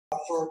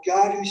For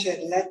God, who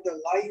said, "Let the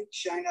light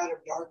shine out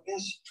of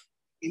darkness,"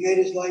 he made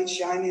his light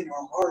shine in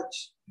our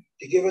hearts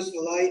to give us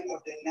the light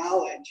of the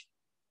knowledge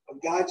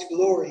of God's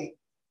glory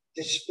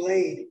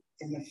displayed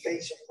in the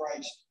face of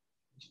Christ.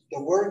 The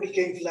Word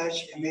became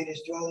flesh and made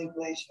his dwelling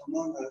place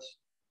among us.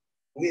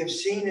 We have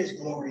seen his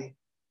glory,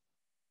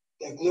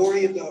 the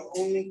glory of the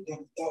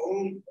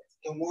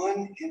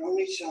one and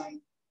only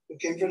Son, who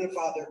came from the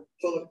Father,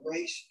 full of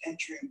grace and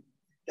truth.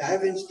 The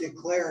heavens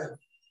declare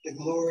the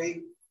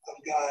glory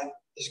of God.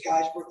 The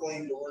skies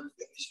proclaim the work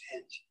of his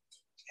hands.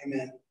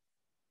 Amen.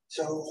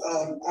 So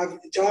I've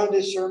titled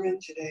this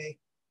sermon today,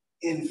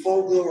 "In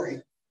Full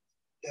Glory,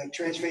 the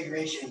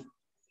Transfiguration."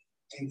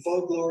 In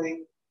full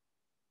glory,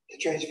 the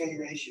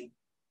Transfiguration.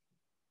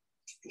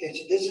 Okay,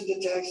 so this is the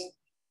text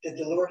that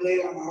the Lord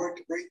laid on my heart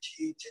to bring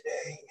to you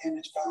today, and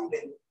it's found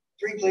in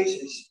 3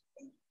 places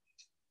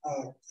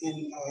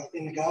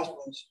in the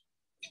Gospels,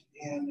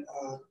 in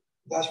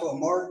Gospel of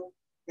Mark,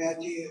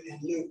 Matthew,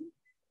 and Luke.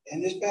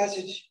 And this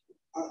passage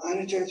on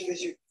the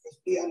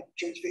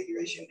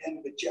Transfiguration and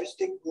the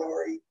majestic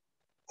glory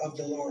of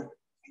the Lord.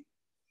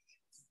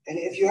 And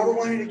if you ever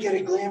wanted to get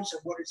a glimpse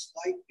of what it's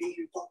like being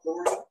in full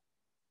glory,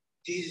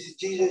 Jesus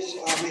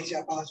makes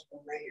that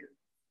possible right here.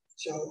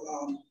 So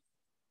I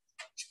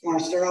want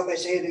to start out by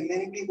saying that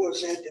many people have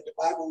said that the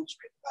Bible was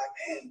written by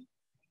man.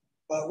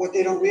 But what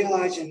they don't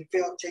realize and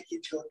fail to take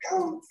into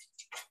account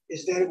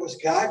is that it was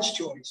God's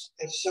choice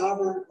as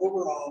sovereign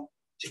overall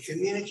to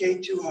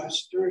communicate to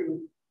us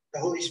through the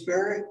Holy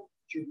Spirit,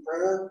 through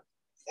prayer,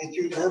 and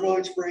through verbal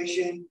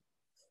inspiration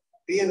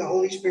via the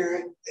Holy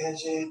Spirit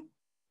as it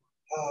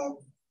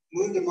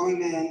moved among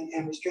men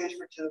and was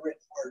transferred to the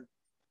written word.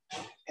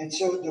 And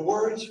so the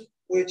words,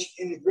 which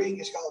in the Greek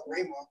is called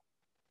rhema,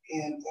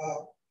 and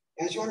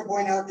I just want to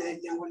point out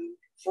that when we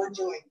refer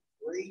to like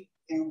Greek,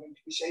 when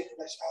we say that,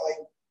 that's not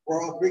like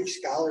we're all Greek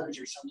scholars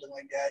or something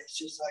like that. It's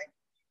just like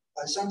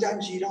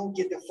sometimes you don't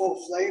get the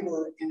full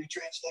flavor in the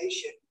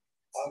translation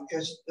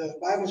because the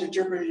Bible is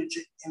interpreted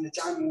in the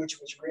time in which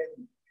it was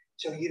written.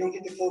 So you don't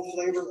get the full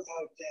flavor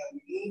of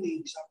the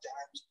meaning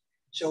sometimes.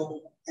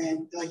 So,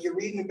 and like you're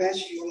reading the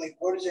passage, you're like,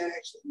 what does that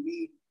actually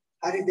mean?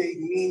 How did they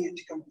mean it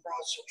to come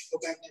across? So we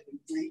go back to the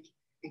Greek.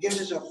 It gives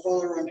us a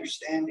fuller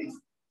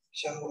understanding.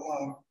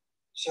 So,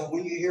 so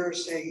when you hear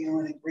us say,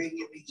 in the Greek,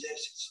 it means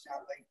this. It's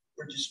not like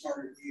we're just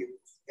smarter than you.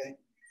 Okay.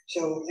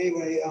 So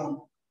anyway, let me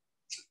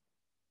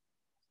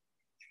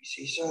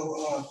see.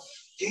 So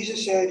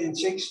Jesus said in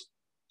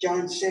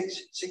John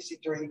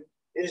 6:63,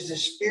 "It is the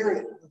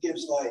Spirit who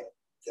gives life.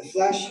 The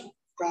flesh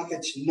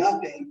profits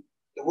nothing.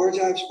 The words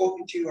I have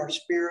spoken to you are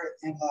spirit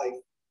and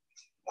life."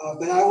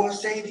 But I will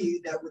say to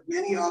you that with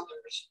many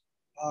authors,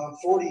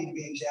 40 to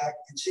be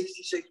exact, and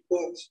 66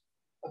 books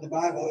of the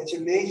Bible, it's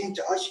amazing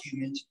to us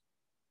humans,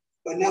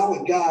 but not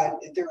with God,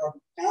 that there are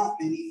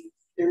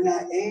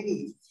not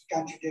any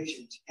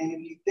contradictions. And if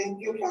you think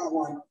you found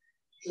one,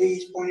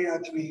 please point it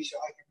out to me so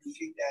I can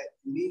refute that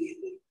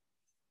immediately.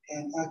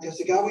 And because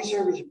the God we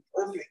serve is a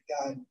perfect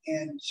God,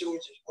 and so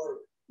is his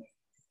word.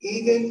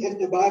 Even if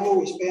the Bible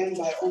was penned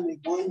by only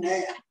one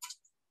man,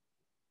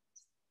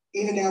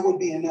 even that would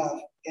be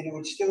enough, and it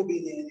would still be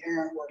the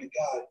inerrant word of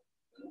God.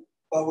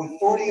 But with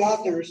 40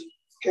 authors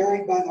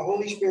carried by the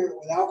Holy Spirit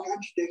without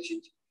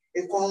contradictions,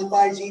 it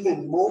qualifies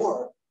even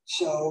more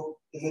so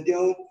the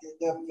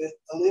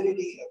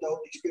validity of the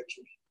Holy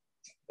Scriptures.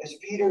 As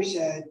Peter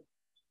said,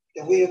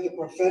 that we have the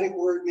prophetic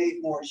word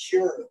made more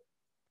sure.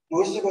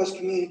 Most of us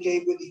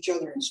communicate with each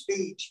other in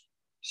speech,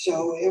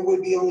 so it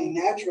would be only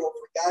natural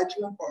for God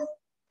to impart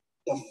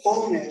the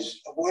fullness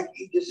of what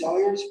he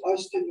desires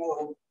us to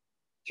know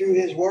through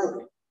his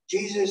word.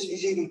 Jesus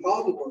is even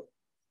called the word.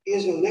 He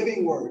is a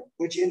living word,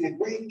 which in the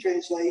Greek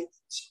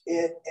translates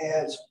it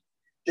as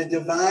the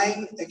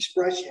divine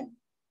expression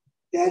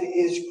that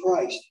is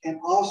Christ, and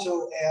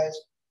also as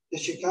the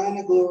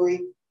Shekinah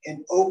glory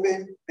and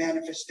open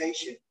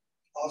manifestation.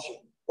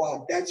 Also,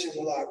 wow, that says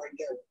a lot right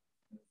there.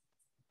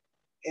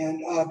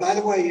 And by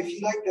the way, if you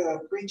like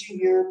the preaching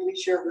here,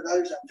 please share it with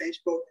others on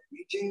Facebook and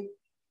YouTube.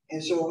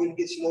 And so when it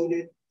gets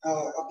loaded,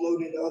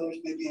 uploaded, others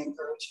may be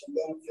encouraged and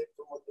benefit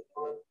from what the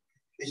Lord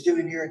is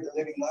doing here at the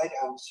Living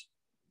Lighthouse.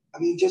 I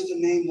mean, just the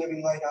name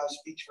Living Lighthouse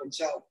speaks for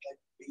itself, like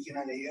beacon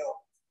on a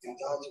hill.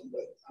 It's awesome,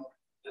 but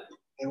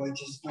anyway,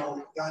 just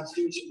know God's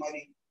doing some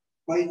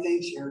mighty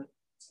things here.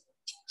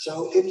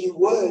 So if you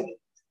would,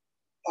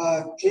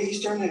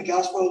 please turn to the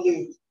Gospel of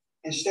Luke.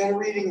 Instead of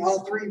reading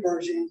all 3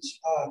 versions,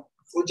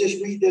 we'll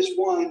just read this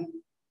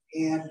one,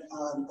 and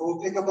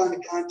we'll pick up on the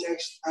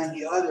context on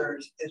the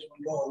others as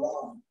we go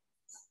along.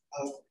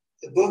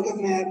 The book of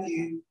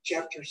Matthew,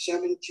 chapter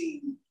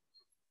 17,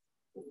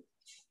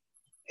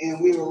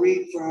 and we will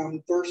read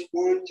from verse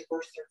 1 to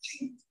verse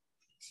 13.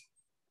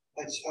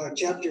 That's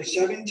chapter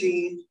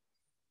 17,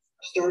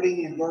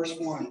 starting in verse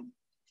 1.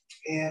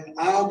 And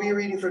I'll be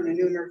reading from the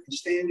New American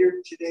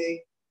Standard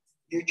today.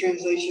 Your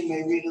translation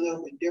may read a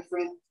little bit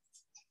different,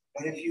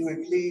 but if you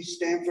would please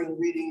stand for the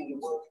reading of the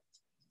word of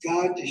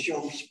God to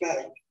show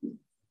respect.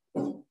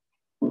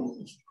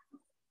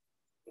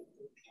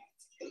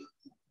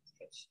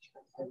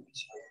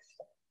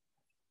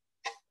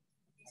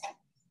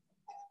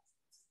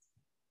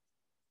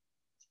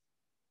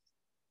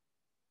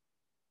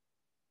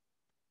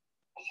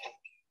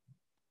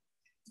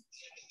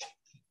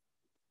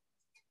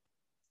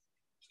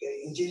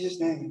 in Jesus'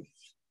 name.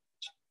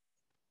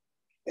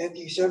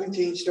 Matthew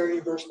 17, starting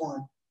in verse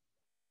 1.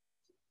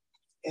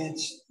 And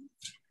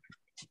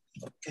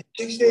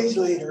 6 days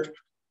later,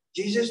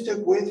 Jesus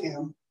took with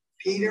him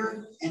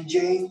Peter and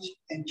James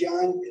and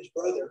John, his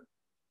brother,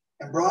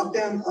 and brought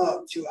them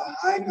up to a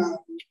high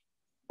mountain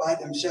by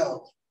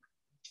themselves.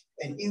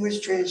 And he was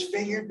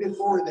transfigured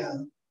before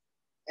them,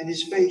 and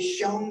his face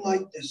shone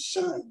like the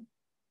sun,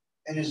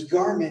 and his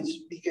garments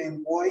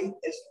became white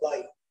as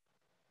light.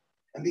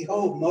 And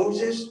behold,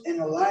 Moses and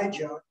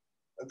Elijah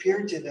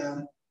appeared to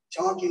them,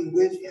 talking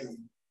with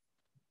him.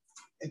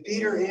 And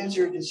Peter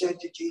answered and said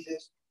to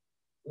Jesus,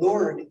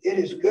 Lord, it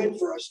is good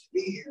for us to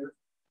be here.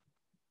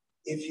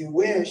 If you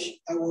wish,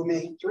 I will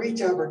make 3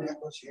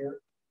 tabernacles here,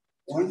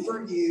 one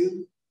for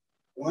you,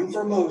 one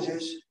for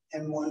Moses,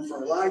 and one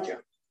for Elijah.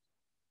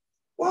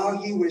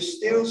 While he was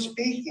still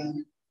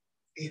speaking,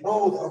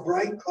 behold, a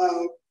bright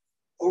cloud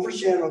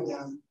overshadowed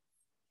them,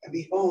 and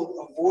behold,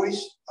 a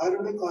voice out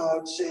of the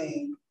cloud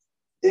saying,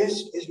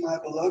 This is my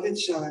beloved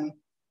Son,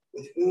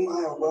 with whom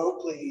I am well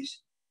pleased.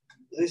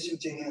 Listen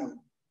to him.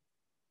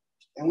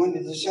 And when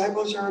the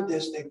disciples heard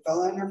this, they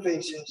fell on their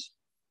faces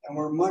and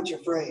were much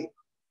afraid.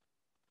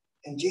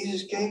 And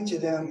Jesus came to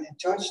them and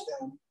touched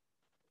them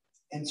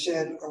and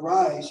said,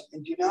 Arise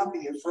and do not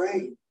be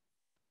afraid.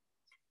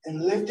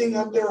 And lifting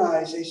up their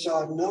eyes, they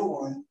saw no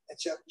one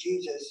except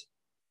Jesus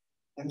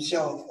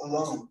himself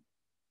alone.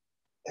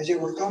 As they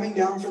were coming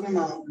down from the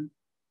mountain,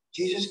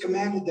 Jesus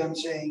commanded them,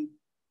 saying,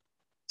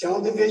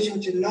 Tell the vision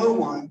to no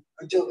one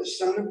until the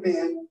Son of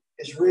Man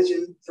is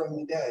risen from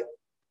the dead.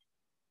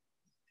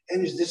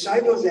 And his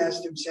disciples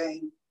asked him,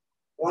 saying,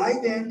 Why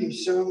then do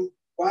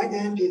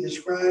the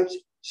scribes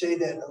say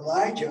that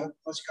Elijah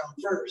must come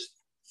first?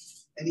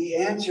 And he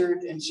answered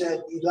and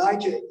said,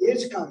 Elijah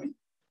is coming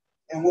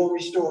and will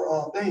restore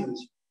all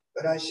things.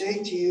 But I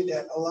say to you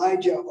that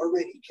Elijah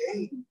already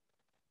came,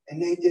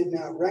 and they did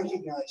not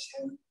recognize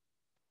him,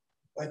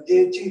 but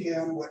did to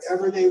him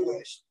whatever they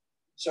wished.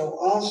 So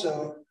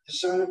also the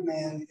Son of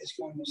Man is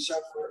going to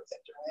suffer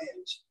at their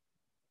hands.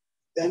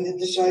 Then the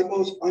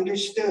disciples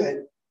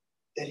understood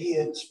that he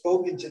had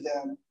spoken to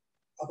them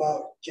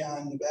about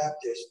John the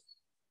Baptist.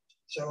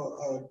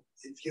 So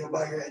if you'll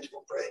bow your heads,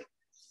 we'll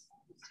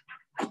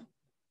pray.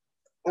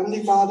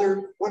 Heavenly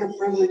Father, what a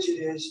privilege it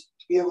is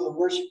to be able to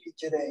worship you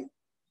today.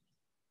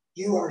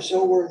 You are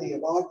so worthy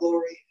of all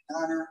glory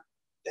and honor,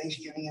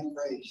 thanksgiving and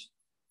praise.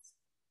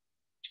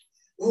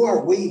 Who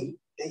are we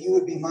that you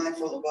would be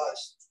mindful of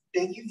us?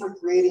 Thank you for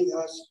creating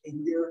us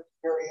in your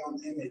very own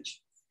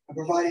image and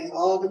providing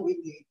all that we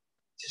need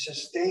to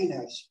sustain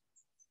us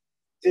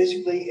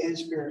physically and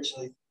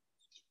spiritually.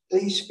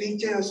 Please speak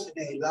to us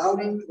today,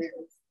 loud and clear,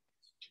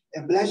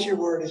 and bless your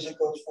word as it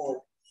goes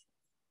forward.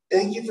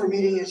 Thank you for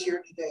meeting us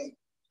here today.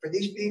 For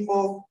these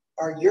people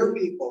are your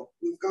people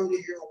who've come to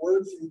hear a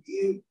word from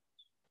you.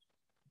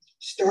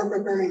 Start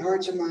preparing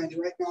hearts and minds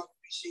right now to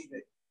receive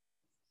it.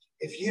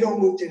 If you don't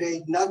move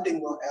today,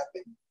 nothing will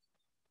happen.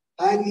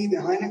 Hide me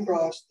behind the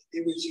cross that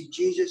they would see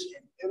Jesus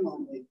and him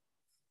only.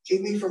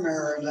 Keep me from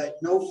error and let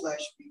no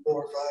flesh be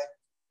glorified.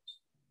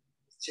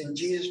 It's in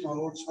Jesus'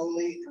 most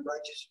holy and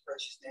righteous and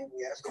precious name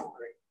we ask and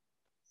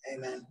pray.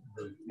 Amen.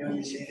 You may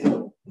be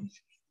seated.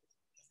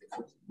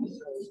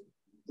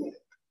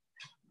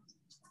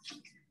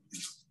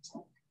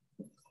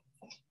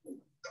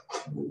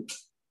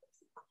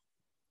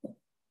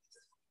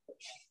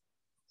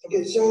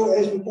 Okay, so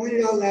as we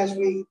pointed out last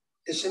week,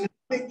 the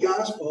Synoptic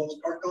Gospels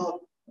are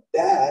called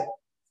that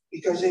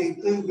because they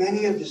include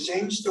many of the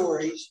same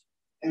stories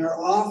and are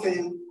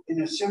often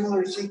in a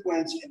similar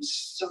sequence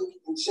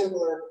and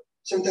similar,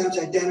 sometimes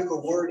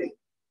identical wording.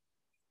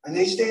 And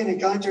they stand in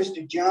contrast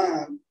to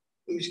John,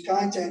 whose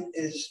content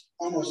is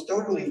almost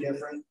totally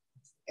different,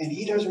 and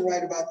he doesn't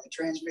write about the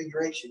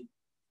Transfiguration.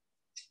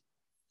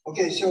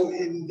 Okay, so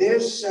in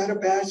this set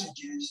of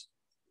passages,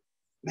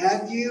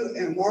 Matthew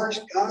and Mark's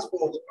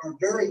Gospels are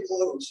very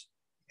close,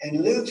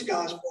 and Luke's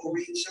Gospel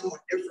reads somewhat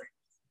different.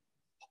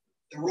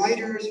 The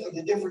writers of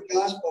the different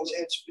Gospels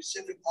had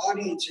specific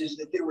audiences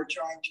that they were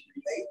trying to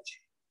relate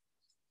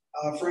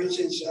to. For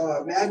instance,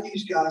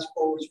 Matthew's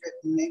Gospel was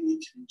written mainly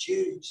to the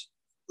Jews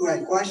who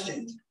had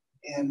questions,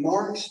 and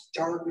Mark's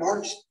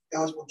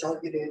Gospel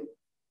targeted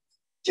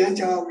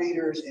Gentile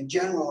readers in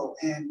general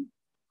and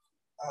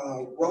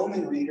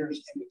Roman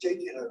readers in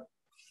particular.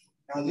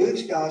 Now,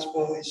 Luke's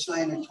Gospel is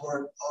slanted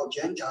toward all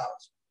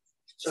Gentiles.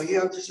 So you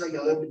have just like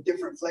a little bit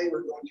different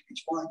flavor going to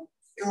each one.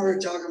 You know, we're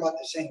talking about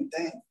the same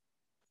thing.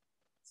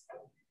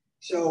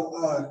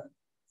 So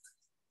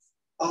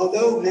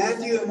although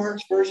Matthew and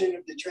Mark's version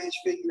of the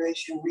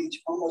Transfiguration reads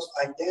almost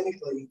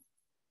identically,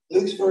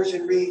 Luke's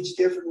version reads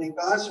differently,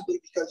 possibly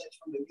because it's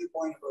from the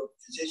viewpoint of a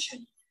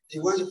physician. He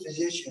was a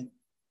physician.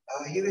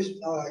 He was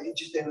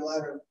interested in a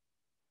lot of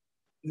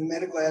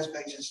medical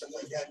aspects and stuff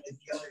like that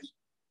the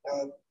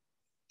others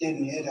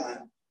didn't hit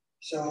on.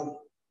 So,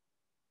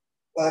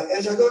 but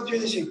as I go through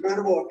this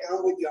incredible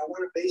account with you, I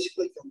want to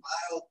basically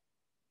compile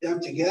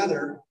them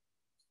together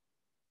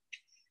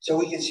so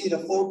we can see the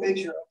full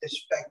picture of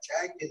this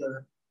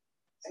spectacular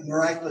and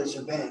miraculous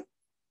event.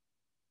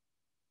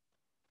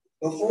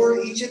 Before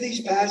each of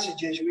these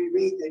passages, we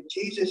read that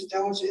Jesus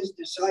tells his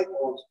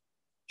disciples,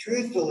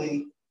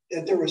 truthfully,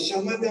 that there were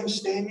some of them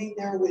standing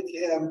there with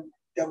him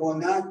that will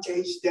not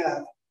taste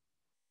death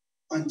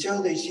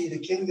until they see the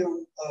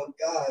kingdom of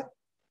God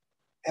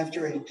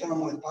after it had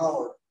come with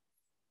power.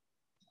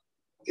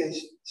 Okay,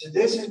 so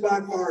this is by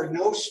far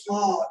no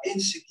small,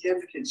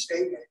 insignificant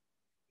statement.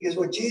 Because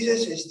what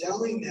Jesus is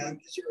telling them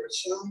is there are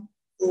some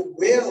who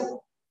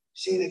will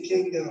see the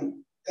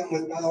kingdom come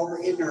with power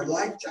in their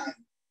lifetime.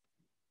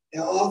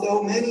 Now,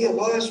 although many of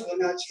us will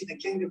not see the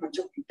kingdom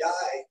until we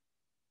die,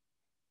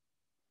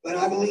 but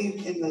I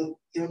believe in the,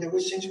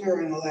 since we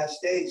are in the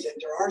last days, that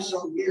there are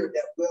some here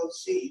that will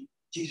see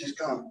Jesus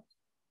come.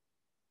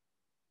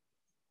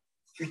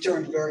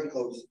 Returns very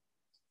close.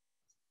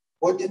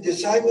 What the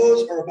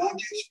disciples are about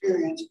to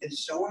experience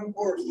is so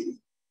important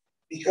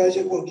because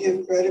it will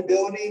give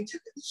credibility to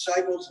the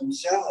disciples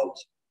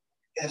themselves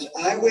as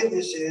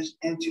eyewitnesses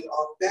and to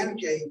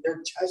authenticate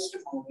their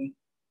testimony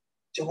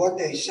to what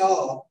they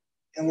saw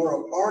and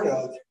were a part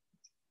of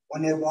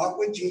when they walked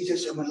with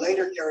Jesus and would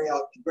later carry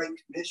out the Great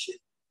Commission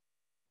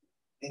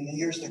in the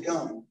years to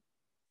come.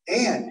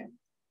 And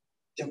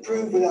to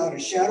prove without a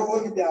shadow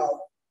of a doubt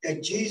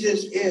that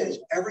Jesus is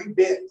every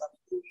bit of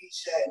who he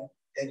said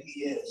that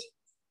he is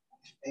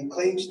and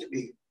claims to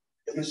be,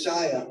 the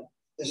Messiah,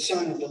 the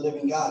Son of the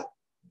living God.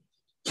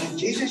 And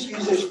Jesus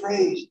used this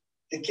phrase,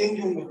 the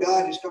kingdom of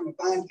God has come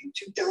upon you,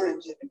 2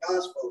 times in the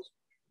Gospels.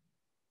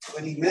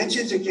 But he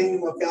mentions the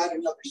kingdom of God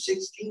another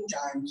 16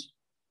 times.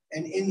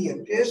 And in the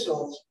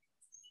epistles,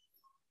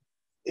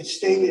 it's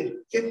stated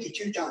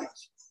 52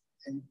 times.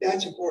 And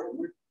that's important.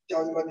 We're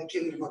talking about the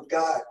kingdom of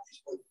God.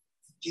 It's what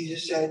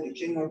Jesus said, the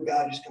kingdom of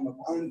God has come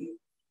upon you.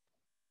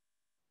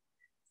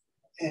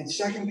 And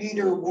 2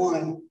 Peter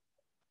 1,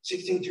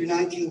 16 through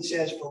 19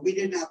 says, for we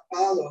did not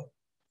follow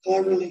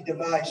cleverly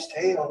devised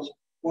tales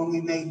when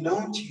we made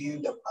known to you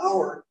the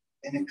power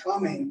and the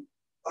coming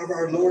of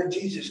our Lord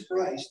Jesus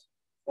Christ,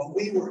 but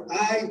we were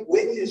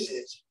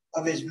eyewitnesses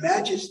of his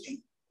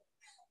majesty.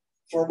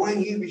 For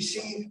when he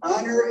received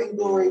honor and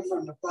glory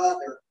from the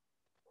Father,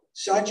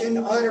 such an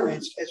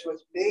utterance as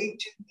was made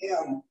to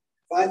him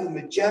by the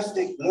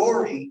majestic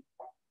glory,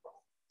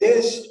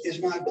 this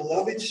is my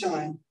beloved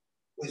Son,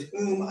 with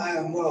whom I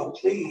am well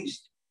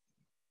pleased.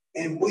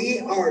 And we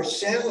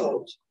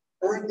ourselves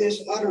heard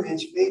this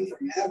utterance made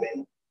from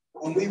heaven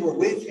when we were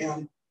with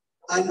him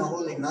on the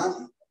holy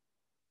mountain.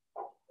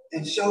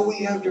 And so we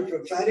have the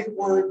prophetic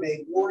word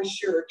made more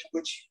sure, to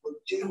which you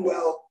would do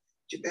well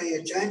to pay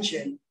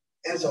attention,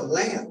 as a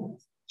lamp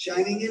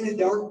shining in a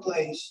dark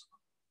place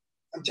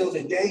until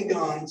the day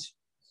dawns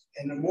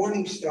and the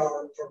morning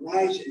star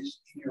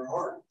arises in your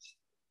hearts.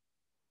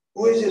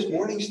 Who is this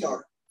morning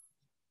star?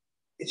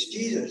 It's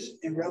Jesus.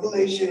 In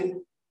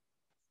Revelation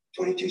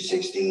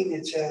 22:16,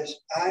 it says,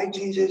 I,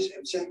 Jesus,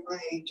 have sent my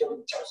angel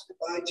to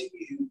testify to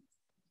you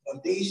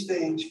of these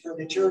things for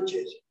the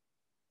churches.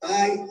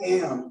 I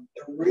am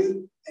the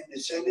root and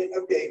descendant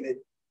of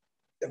David,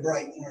 the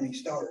bright morning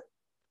star.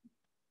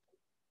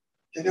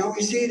 So now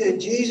we see that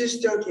Jesus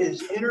took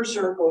his inner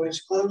circle, his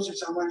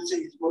closest, I want to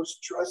say his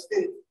most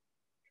trusted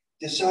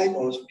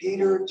disciples,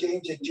 Peter,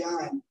 James, and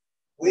John,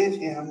 with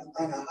him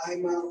on a high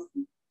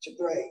mountain to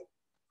pray.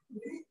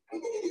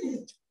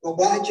 Well,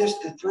 why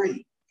just the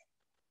 3?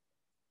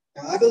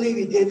 Now, I believe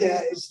he did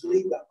that is to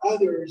leave the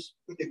others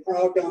with the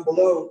crowd down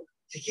below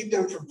to keep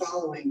them from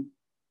following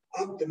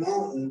up the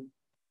mountain.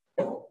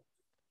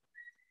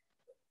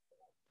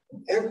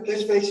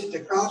 Let's face it,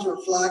 the crowds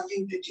were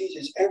flocking to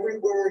Jesus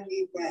everywhere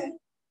he went.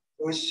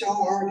 It was so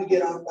hard to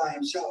get off by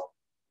himself.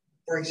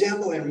 For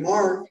example, in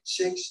Mark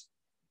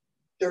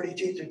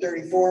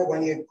 6:32-34,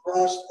 when he had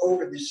crossed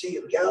over the Sea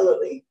of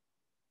Galilee,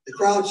 the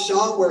crowd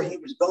saw where he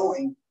was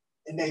going,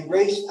 and they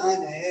raced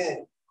on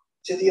ahead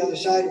to the other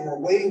side and were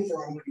waiting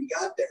for him when he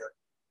got there.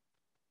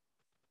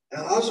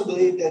 And I also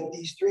believe that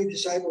these 3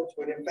 disciples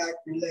would in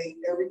fact relate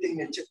everything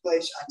that took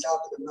place on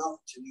top of the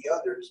mountain to the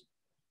others.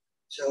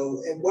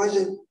 So it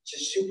wasn't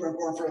just super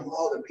important for them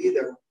all to be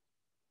there.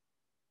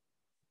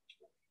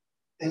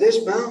 And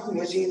this mountain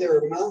was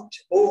either Mount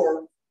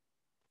Tabor,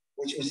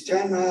 which was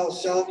 10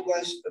 miles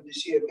southwest of the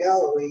Sea of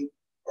Galilee,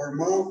 or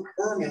Mount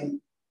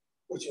Hermon,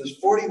 which was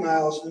 40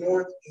 miles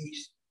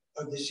northeast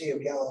of the Sea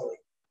of Galilee.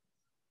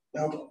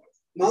 Now,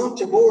 Mount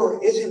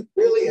Tabor isn't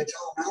really a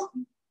tall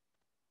mountain.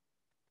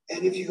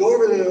 And if you go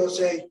over there, they'll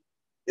say,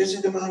 this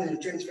is the mountain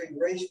of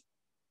Transfiguration.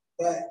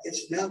 But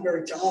it's not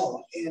very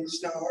tall, and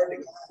it's not hard to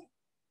climb.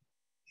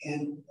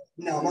 And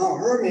now Mount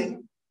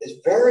Hermon is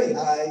very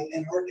high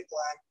and hard to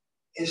climb.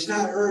 It's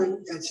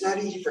not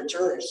easy for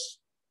tourists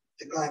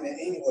to climb it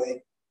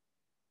anyway.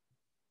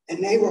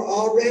 And they were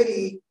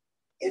already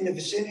in the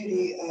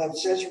vicinity of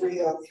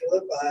Caesarea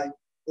Philippi,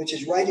 which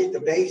is right at the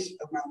base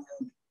of Mount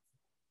Hermon.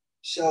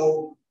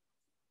 So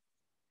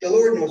the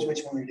Lord knows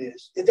which one it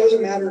is. It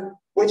doesn't matter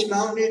which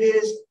mountain it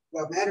is.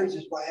 What matters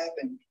is what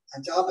happened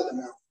on top of the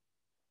mountain.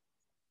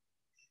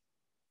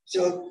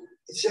 So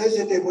it says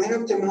that they went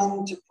up the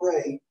mountain to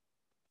pray,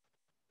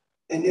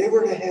 and they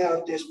were to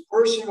have this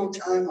personal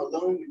time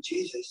alone with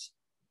Jesus.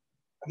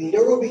 I mean,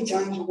 there will be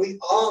times when we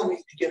all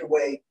need to get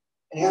away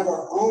and have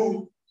our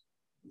own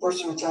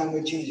personal time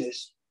with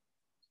Jesus.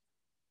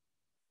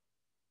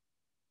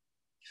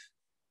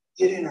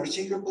 Get in our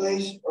secret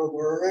place or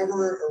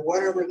wherever or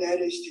whatever that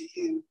is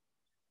to you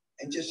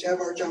and just have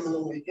our time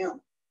alone with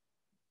him.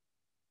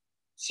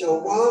 So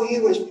while he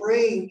was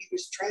praying, he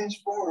was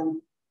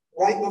transformed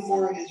right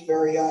before his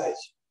very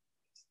eyes.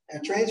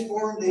 And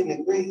transformed in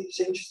the Greek, it's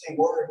an interesting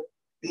word,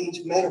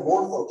 means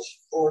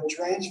metamorphose or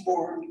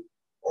transformed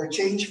or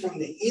changed from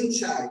the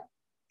inside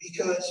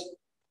because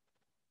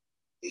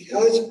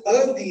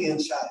of the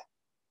inside.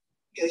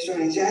 Okay, so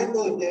an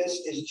example of this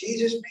is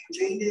Jesus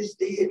maintained his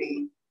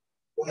deity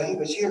while he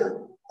was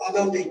here.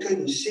 Although they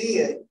couldn't see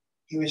it,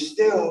 he was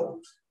still,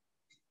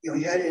 he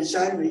had it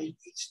inside of him.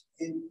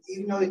 And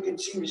even though they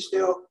couldn't see, he was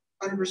still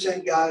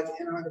 100% God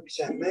and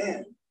 100%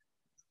 man.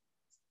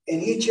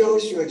 And he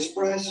chose to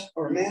express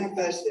or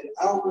manifest it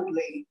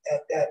outwardly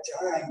at that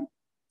time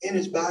in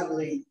his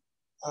bodily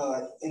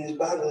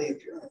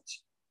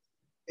appearance.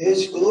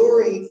 His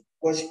glory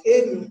was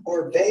hidden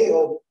or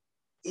veiled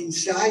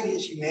inside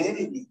his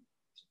humanity.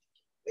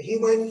 But he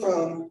went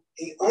from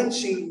the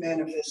unseen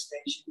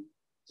manifestation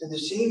to the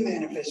seen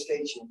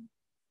manifestation,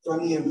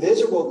 from the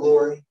invisible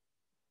glory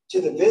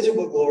to the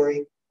visible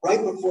glory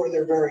right before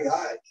their very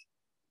eyes.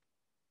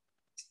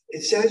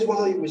 It says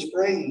while he was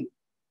praying,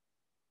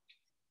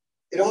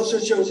 it also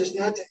shows us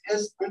not to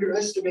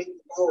underestimate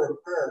the power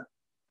of prayer.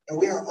 And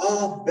we are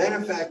all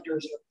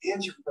benefactors of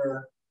answered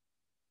prayer.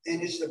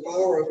 And it's the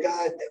power of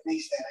God that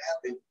makes that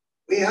happen.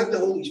 We have the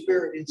Holy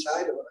Spirit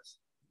inside of us.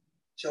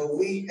 So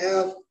we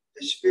have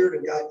the Spirit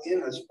of God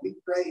in us. We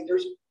pray.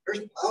 There's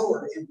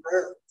power in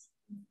prayer.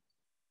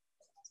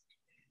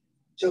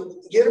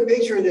 So get a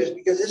picture of this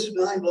because this is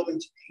mind-blowing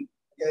to me.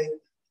 Okay?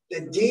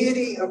 The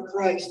deity of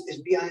Christ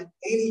is beyond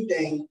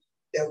anything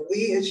that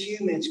we as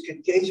humans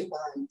could gaze upon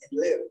and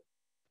live.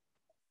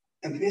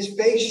 And his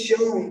face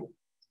shone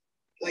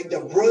like the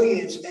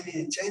brilliance and the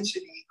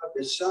intensity of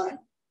the sun.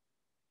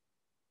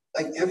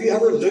 Like, have you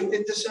ever looked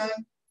at the sun?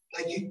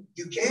 Like you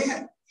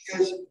can't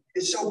because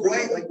it's so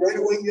bright. Like right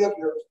away you have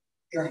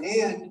your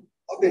hand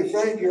up in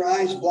front of your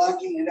eyes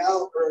blocking it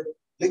out or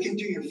looking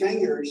through your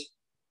fingers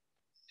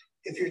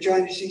if you're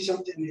trying to see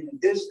something in the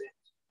distance.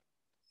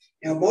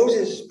 Now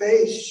Moses'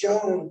 face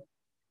shone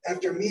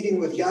after meeting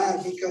with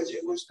God because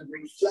it was the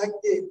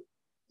reflected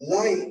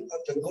light of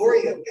the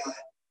glory of God.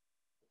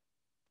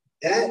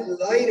 That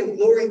light of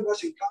glory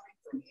wasn't coming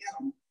from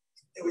him.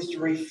 It was the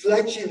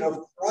reflection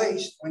of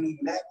Christ when he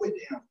met with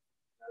him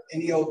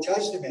in the Old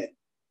Testament.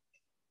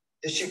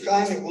 The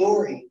Shekinah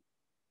glory,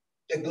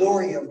 the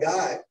glory of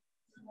God.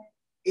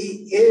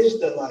 He is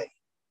the light.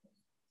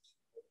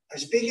 Now,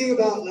 speaking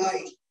about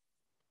light,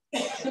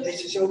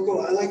 this is so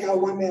cool. I like how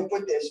one man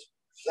put this.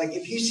 Like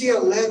if you see a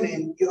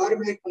lemon, you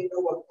automatically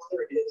know what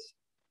color it is,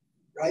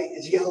 right?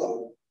 It's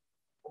yellow.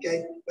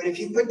 Okay? But if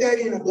you put that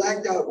in a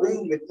blacked out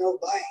room with no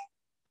light,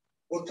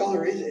 what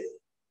color is it?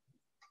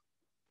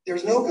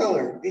 There's no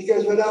color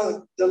because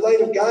without the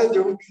light of God,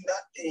 there would be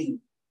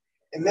nothing.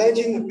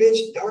 Imagine the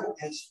pitch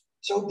darkness,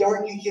 so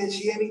dark you can't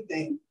see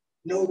anything,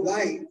 no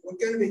light. What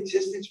kind of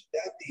existence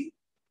would that be?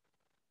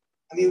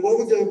 I mean, what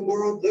would the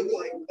world look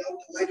like without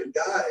the light of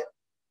God?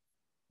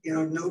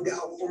 No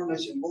doubt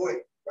formless and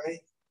void, right?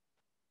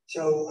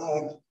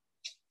 So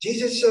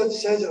Jesus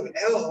says of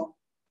hell,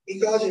 he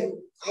calls it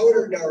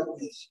outer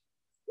darkness,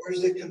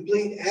 whereas the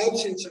complete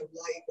absence of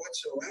light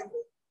whatsoever.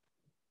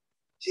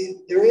 See,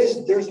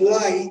 there's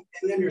light,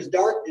 and then there's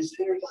darkness,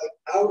 and there's like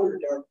outer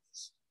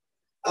darkness,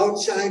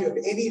 outside of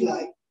any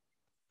light.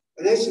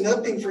 But that's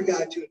nothing for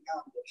God to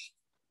accomplish.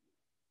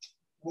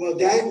 Will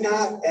that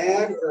not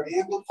add or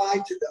amplify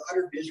to the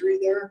utter misery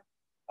there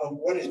of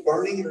what is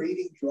burning or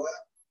eating you up?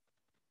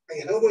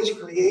 Like, hell was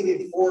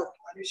created for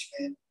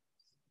punishment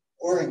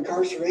or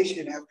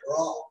incarceration after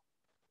all,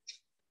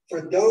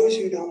 for those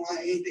who don't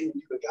want anything to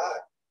do with God.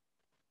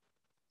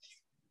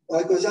 Well,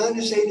 it goes on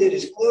to say that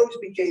his clothes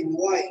became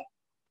white.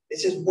 It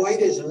says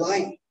white as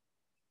light,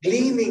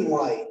 gleaming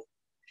white.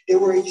 They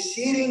were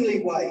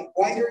exceedingly white,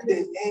 whiter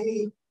than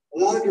any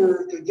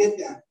launderer could get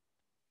them.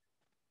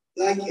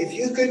 Like if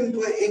you couldn't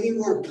put any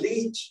more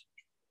bleach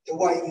to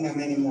whiten them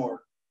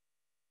anymore.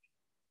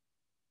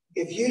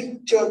 If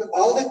you took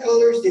all the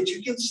colors that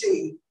you can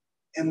see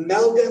and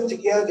meld them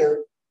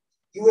together,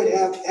 you would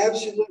have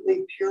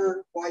absolutely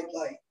pure white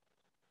light.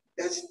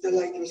 That's the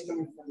light that was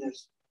coming from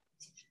this.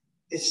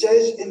 It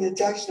says in the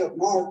text of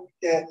Mark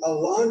that a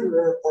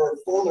launderer or a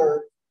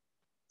fuller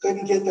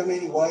couldn't get them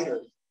any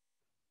whiter.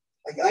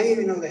 Like I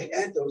didn't even know they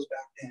had those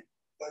back then.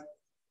 But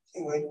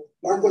anyway,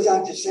 Mark goes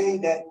on to say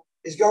that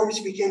his garments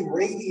became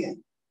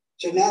radiant.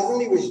 So not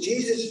only was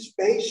Jesus'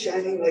 face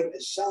shining like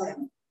the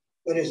sun,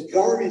 but his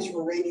garments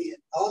were radiant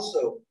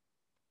also.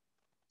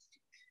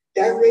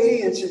 That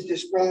radiance is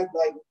described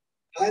like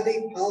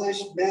highly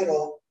polished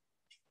metal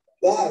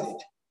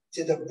buffed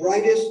to the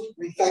brightest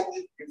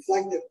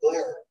reflective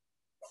glare.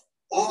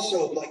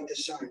 Also like the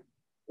sun,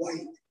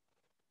 white.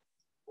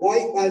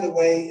 White, by the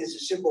way, is a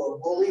symbol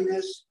of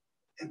holiness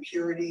and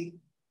purity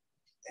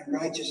and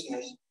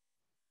righteousness.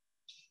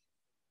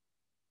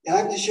 Now I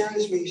have to share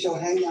this with you, so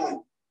hang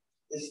on.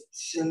 This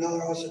is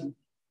another awesome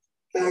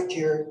fact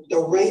here. The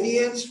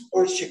radiance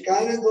or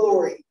Shekinah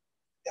glory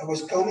that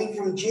was coming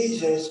from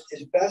Jesus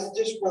is best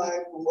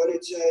described from what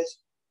it says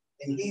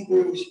in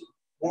Hebrews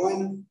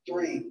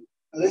 1:3.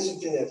 Listen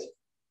to this.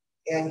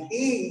 And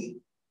he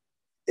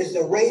is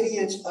the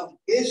radiance of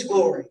his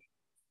glory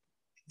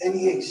and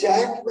the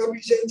exact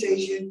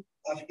representation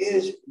of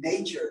his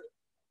nature.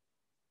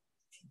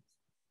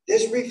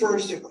 This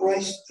refers to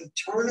Christ's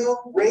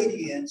eternal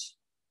radiance,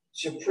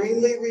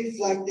 supremely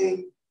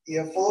reflecting the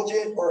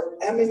effulgent or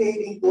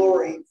emanating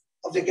glory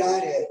of the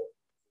Godhead.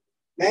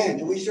 Man,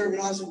 do we serve an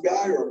awesome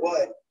God or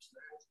what?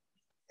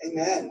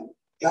 Amen.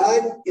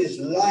 God is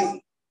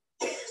light.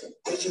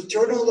 This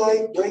eternal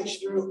light breaks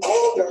through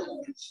all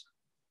darkness.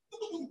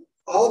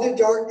 All the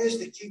darkness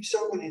that keeps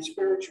someone in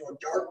spiritual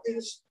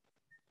darkness,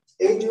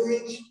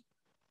 ignorance,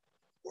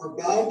 or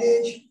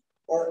bondage,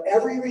 or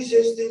every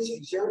resistance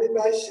exerted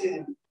by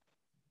sin.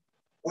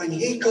 When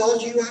he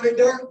calls you out of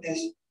darkness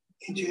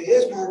into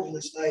his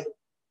marvelous light,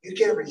 you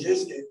can't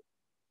resist it.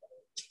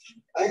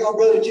 I got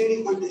Brother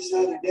Judy put this the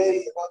other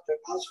day about the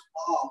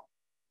Apostle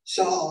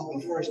Saul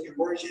before his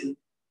conversion.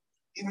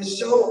 He was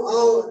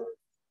so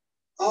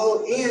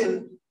all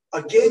in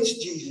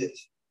against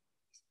Jesus.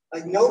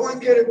 Like no one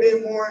could have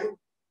been more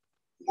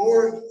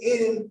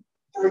in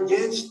or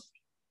against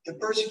the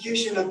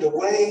persecution of the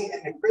way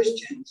and the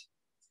Christians.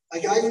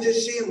 Like I can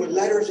just see him with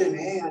letters in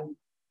hand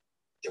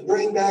to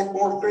bring back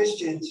more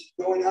Christians,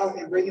 going out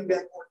and bringing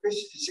back more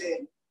Christians and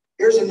saying,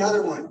 here's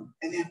another one,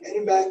 and then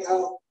heading back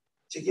out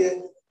to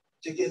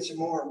get some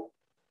more.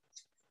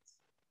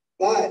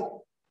 But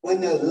when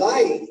the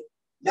light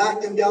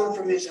knocked him down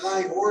from his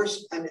high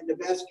horse on the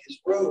Damascus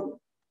road,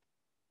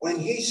 when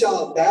he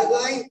saw that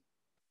light,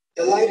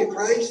 the light of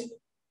Christ,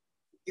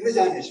 he was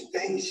on his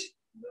face.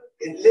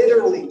 It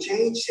literally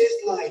changed his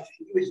life,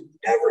 and he was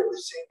never the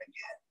same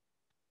again.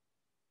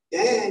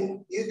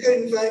 Then you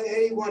couldn't find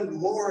anyone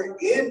more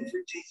in for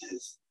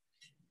Jesus.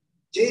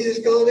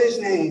 Jesus called his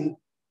name,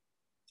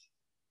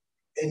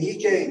 and he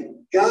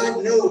came.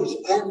 God knows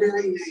our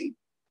very name.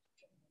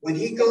 When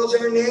he calls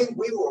our name,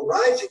 we will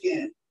rise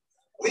again.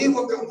 We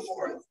will come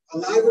forth,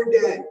 alive or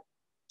dead,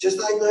 just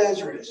like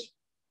Lazarus.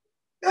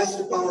 That's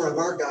the power of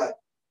our God.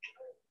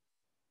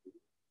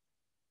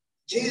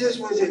 Jesus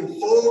was in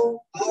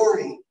full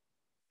glory,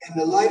 and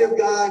the light of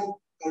God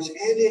goes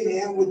hand in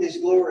hand with his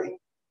glory.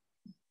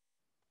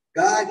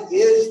 God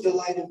is the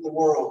light of the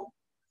world.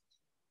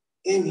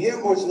 In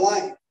him was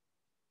life,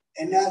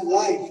 and that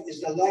life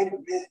is the light of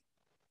men.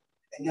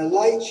 And the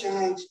light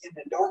shines in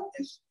the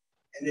darkness,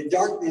 and the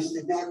darkness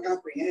did not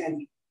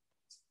comprehend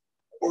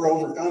or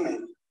overcome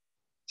it.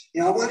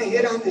 Now, I want to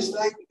hit on this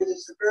light because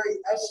it's the very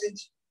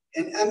essence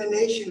and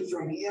emanation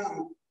from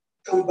him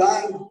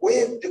combined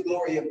with the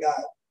glory of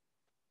God.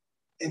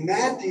 In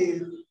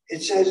Matthew,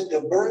 it says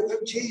the birth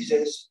of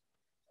Jesus,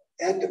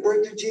 at the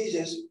birth of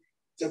Jesus,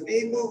 the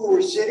people who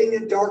were sitting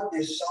in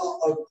darkness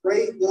saw a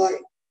great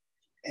light,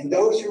 and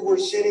those who were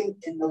sitting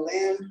in the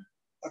land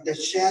of the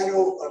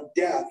shadow of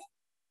death,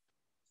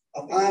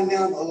 upon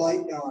them a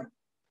light dawned.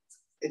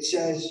 It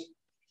says,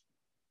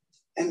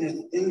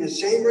 and in the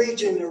same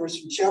region, there were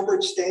some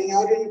shepherds staying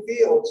out in the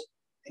fields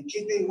and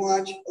keeping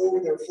watch over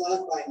their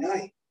flock by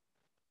night.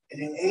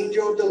 And an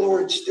angel of the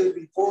Lord stood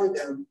before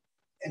them,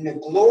 and the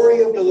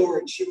glory of the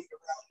Lord shone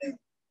around them,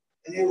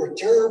 and they were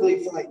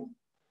terribly frightened.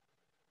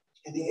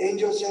 And the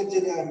angel said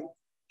to them,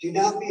 do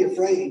not be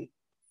afraid,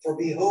 for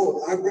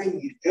behold, I bring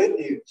you good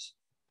news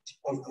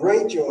of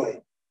great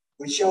joy,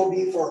 which shall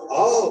be for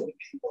all the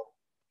people.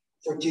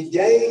 For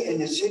today in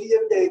the city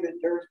of David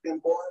there has been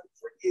born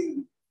for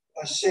you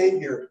a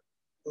Savior,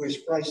 who is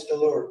Christ the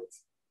Lord.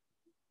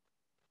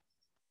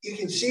 You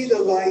can see the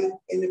light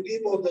in the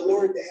people of the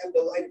Lord that have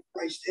the light of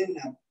Christ in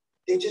them.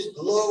 They just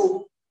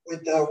glow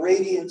with the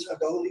radiance of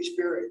the Holy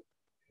Spirit,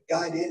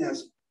 God in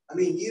us. I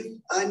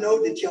mean, I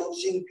know that y'all have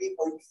seen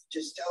people, you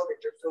just tell that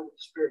they're filled with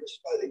the Spirit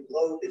just by the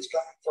glow that's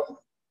coming from them.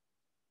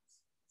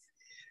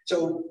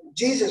 So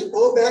Jesus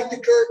pulled back the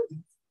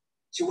curtain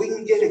so we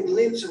can get a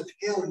glimpse of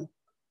him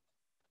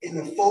in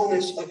the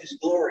fullness of his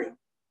glory.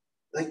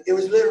 Like it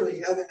was literally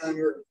heaven on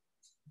earth.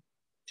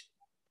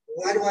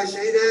 Why do I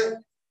say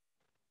that?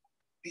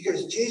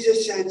 Because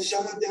Jesus said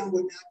some of them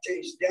would not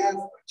taste death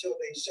until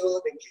they saw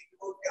the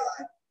kingdom of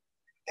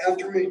God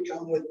after it had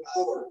come with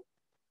power.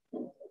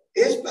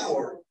 His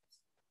power.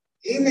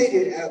 He made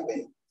it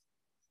happen.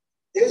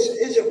 This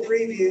is a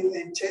preview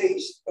and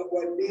taste of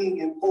what being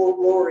in full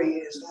glory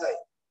is like.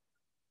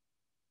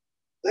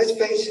 Let's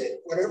face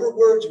it, whatever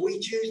words we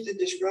choose to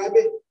describe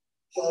it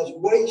falls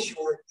way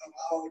short of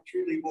how it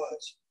truly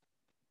was.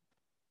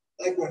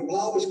 Like when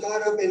Paul was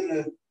caught up in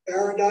the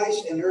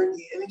paradise and heard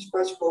the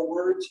inexpressible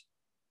words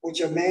which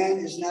a man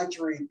is not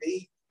to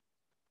repeat.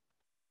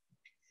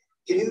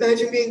 Can you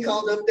imagine being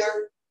called up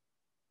there?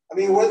 I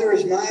mean, whether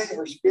it's mind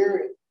or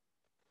spirit,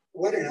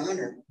 what an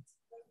honor.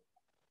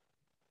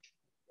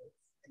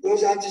 It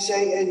goes on to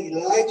say, and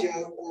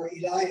Elijah, or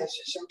Elias,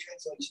 as some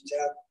translations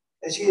have,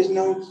 as he's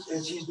known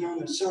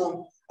to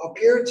some,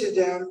 appeared to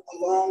them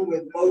along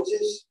with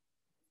Moses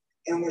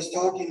and was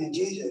talking to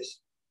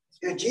Jesus.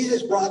 And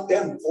Jesus brought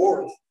them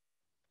forth,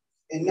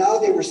 and now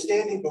they were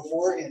standing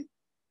before him.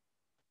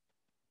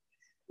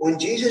 When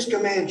Jesus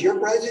commands your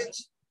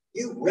presence,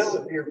 you will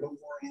appear before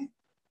him.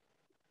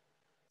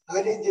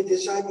 How did the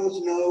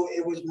disciples know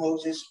it was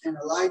Moses and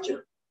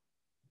Elijah?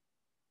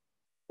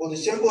 Well, the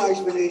simple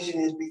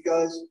explanation is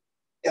because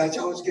that's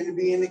how it's going to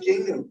be in the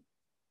kingdom.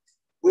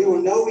 We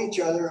will know each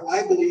other,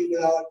 I believe,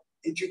 without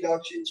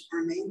introductions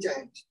or name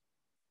tags.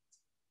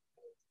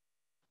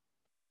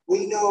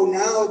 We know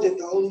now that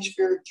the Holy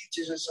Spirit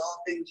teaches us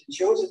all things and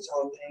shows us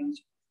all things.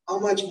 How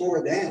much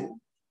more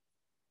then?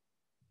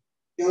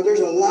 You know, there's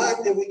a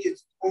lot that we could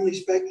only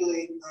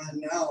speculate on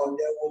now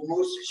that will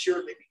most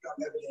assuredly become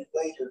evident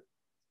later.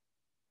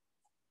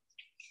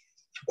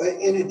 But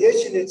in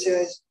addition, it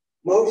says,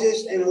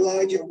 Moses and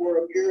Elijah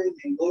were appearing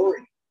in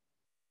glory.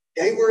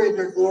 They were in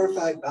their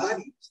glorified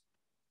bodies.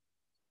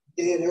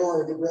 They had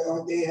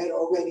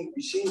already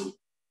received.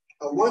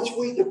 Once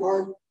we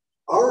depart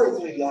our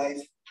earthly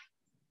life,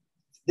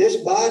 this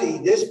body,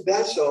 this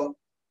vessel,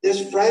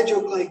 this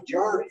fragile clay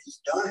jar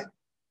is done.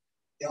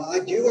 You know, I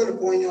do want to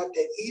point out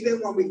that even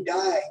when we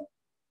die,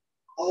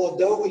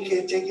 although we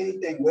can't take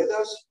anything with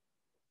us,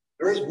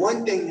 there is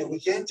one thing that we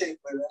can take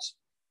with us,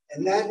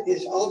 and that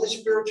is all the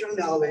spiritual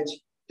knowledge,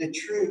 the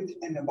truth,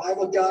 and the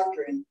Bible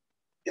doctrine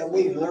that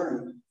we've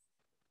learned.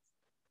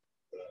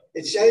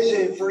 It says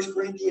in 1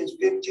 Corinthians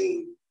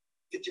 15,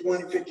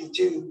 51 and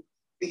 52,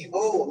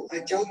 behold, I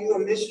tell you a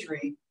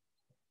mystery.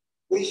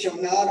 We shall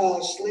not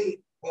all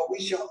sleep, but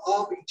we shall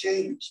all be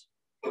changed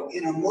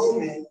in a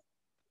moment,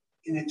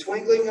 in the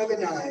twinkling of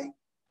an eye,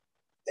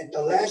 at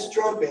the last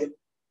trumpet,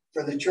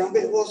 for the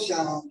trumpet will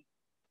sound,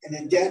 and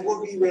the dead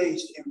will be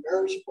raised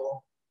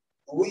imperishable,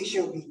 and we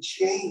shall be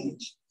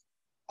changed.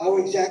 How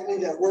exactly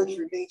that works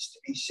remains to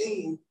be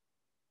seen.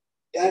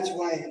 That's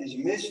why it is a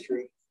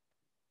mystery.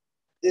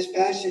 This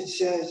passage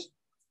says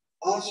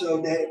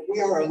also that if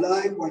we are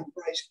alive when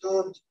Christ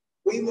comes,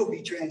 we will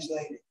be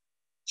translated,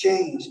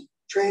 changed,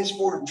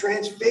 transformed,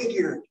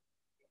 transfigured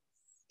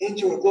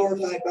into a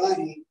glorified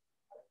body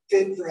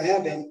fit for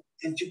heaven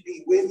and to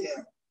be with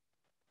him.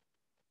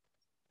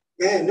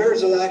 Man,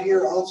 there's a lot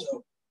here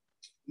also.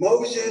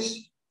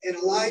 Moses and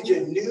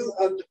Elijah knew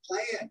of the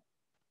plan.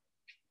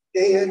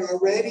 They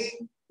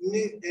already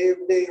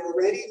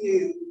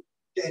knew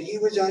that he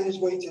was on his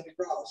way to the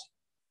cross.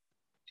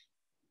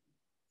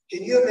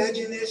 Can you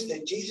imagine this?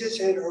 That Jesus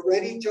had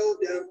already told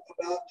them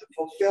about the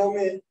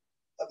fulfillment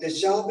of the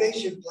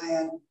salvation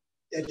plan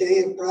that they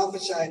had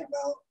prophesied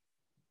about.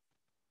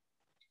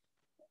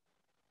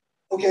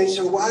 Okay,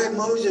 so why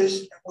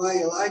Moses and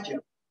why Elijah?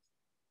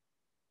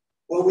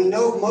 Well, we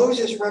know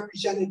Moses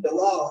represented the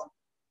law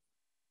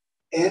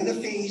and the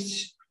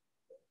feasts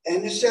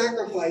and the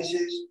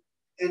sacrifices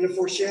and the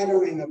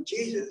foreshadowing of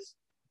Jesus.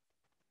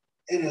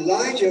 And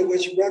Elijah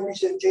was a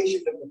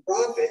representation of the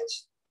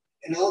prophets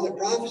and all the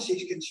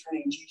prophecies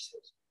concerning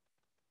Jesus.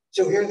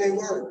 So here they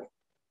were,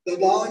 the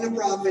law and the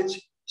prophets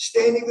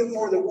standing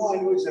before the one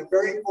who is the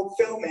very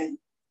fulfillment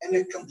and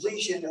the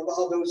completion of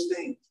all those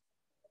things.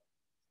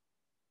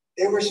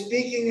 They were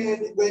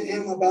speaking with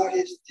him about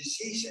his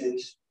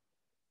deceases.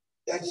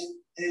 That's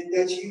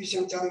used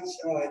sometimes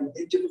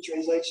in different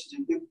translations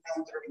in Luke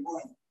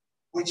 9:31,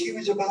 which he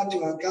was about to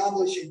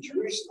accomplish in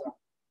Jerusalem.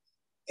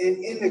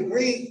 And in the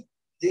Greek,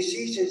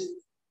 deceases,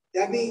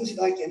 that means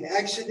like an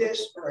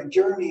exodus or a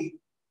journey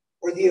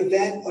or the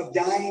event of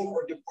dying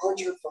or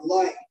departure from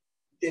life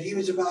that he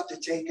was about to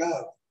take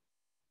up.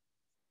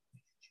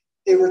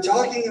 They were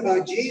talking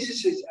about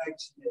Jesus's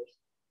exodus.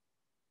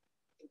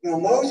 Now,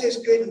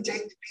 Moses couldn't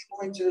take the people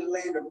into the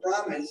land of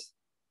promise.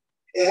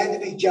 It had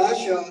to be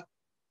Joshua,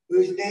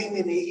 whose name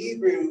in the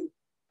Hebrew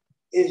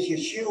is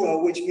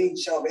Yeshua, which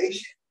means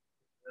salvation.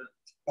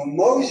 But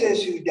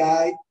Moses, who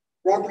died,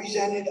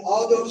 represented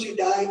all those who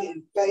died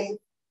in faith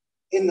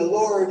in the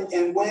Lord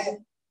and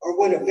went or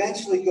would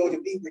eventually go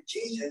to be with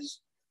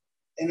Jesus.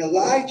 And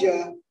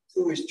Elijah,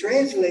 who was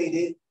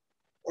translated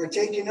or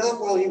taken up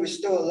while he was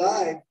still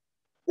alive,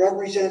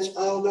 represents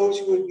all those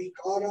who would be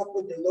caught up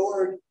with the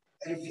Lord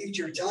at a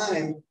future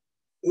time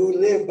who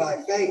live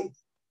by faith.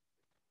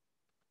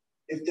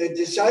 If the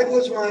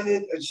disciples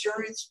wanted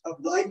assurance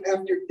of life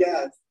after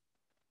death,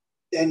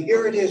 then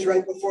here it is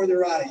right before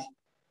their eyes.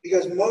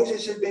 Because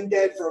Moses had been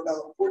dead for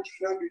about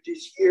 1,400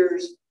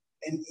 years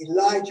and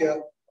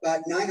Elijah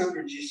about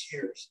 900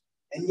 years.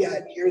 And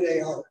yet, here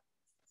they are.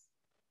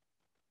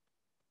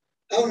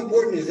 How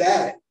important is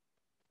that?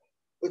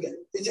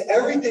 It's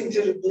everything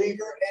to the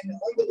believer and the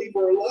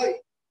unbeliever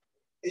alike.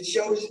 It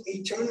shows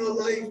eternal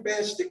life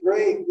past the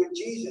grave with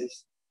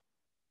Jesus.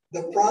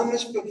 The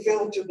promise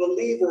fulfilled to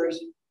believers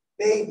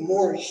made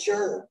more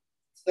sure.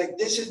 Like,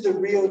 this is the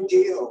real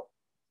deal.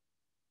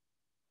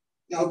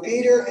 Now,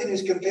 Peter and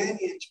his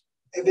companions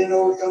have been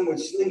overcome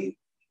with sleep.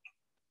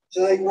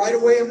 So, like, right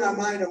away in my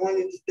mind, I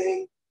wanted to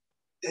think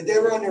that they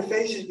were on their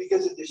faces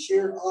because of the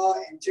sheer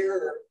awe and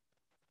terror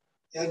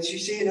that you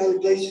see in other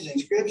places in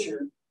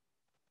Scripture.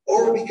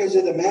 or because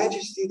of the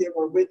majesty they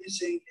were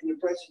witnessing in the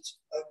presence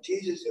of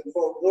Jesus in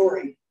full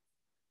glory.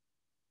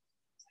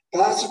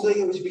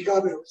 Possibly it was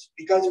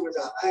because it was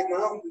a high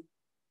mountain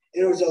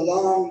and it was a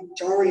long,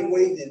 towering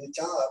wave at the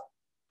top.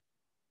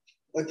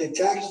 But the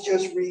text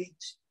just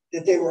reads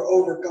that they were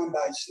overcome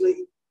by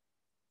sleep.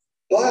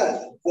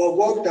 But what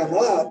woke them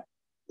up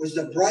was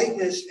the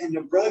brightness and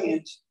the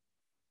brilliance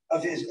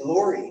of his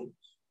glory.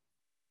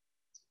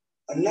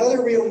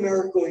 Another real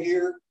miracle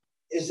here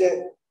is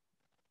that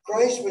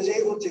Christ was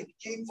able to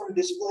keep from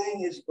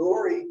displaying his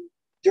glory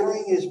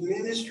during his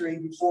ministry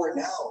before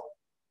now.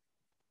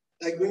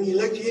 Like when you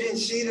look, you didn't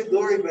see the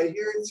glory, but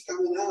here it's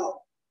coming out.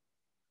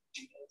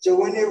 So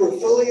when they were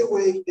fully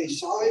awake, they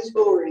saw his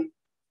glory,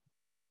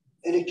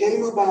 and it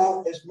came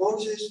about as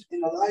Moses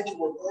and Elijah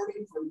were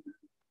parting from him,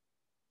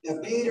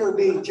 that Peter,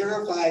 being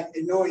terrified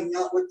and knowing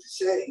not what to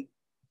say,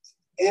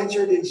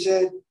 answered and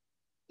said,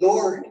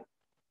 Lord,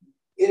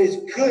 it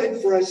is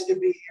good for us to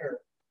be here.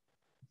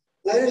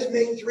 Let us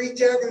make 3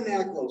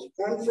 tabernacles,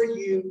 one for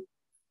you,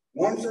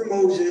 one for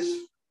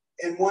Moses,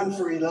 and one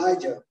for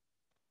Elijah.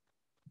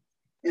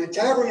 And a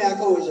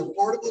tabernacle was a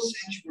portable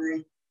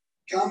sanctuary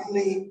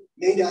commonly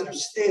made out of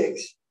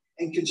sticks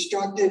and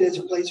constructed as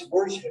a place of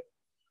worship.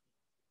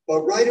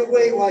 But right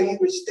away, while he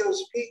was still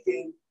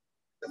speaking,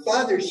 the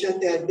Father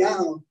shut that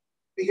down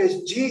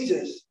because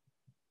Jesus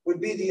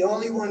would be the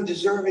only one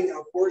deserving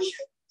of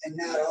worship and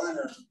that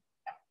honor.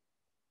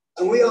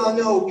 And we all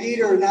know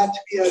Peter, not to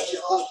be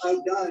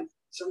outdone,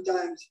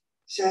 sometimes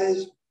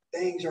says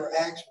things or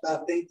acts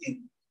without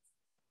thinking.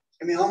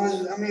 I mean, how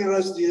many of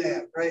us do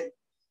that, right?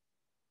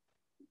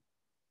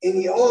 In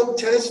the Old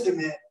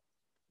Testament,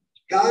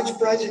 God's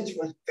presence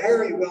was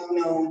very well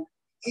known,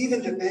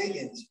 even to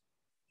pagans.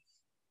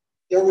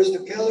 There was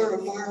the pillar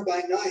of fire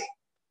by night,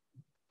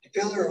 the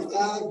pillar of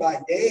cloud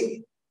by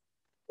day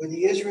with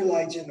the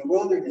Israelites in the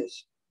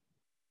wilderness.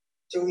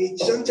 So he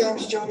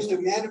sometimes chose to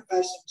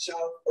manifest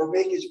himself or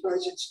make his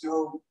presence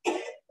known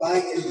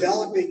by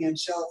enveloping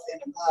himself in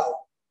a cloud.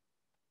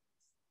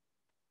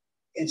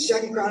 In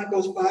 2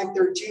 Chronicles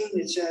 5:13,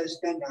 it says,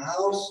 then the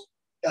house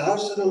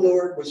of the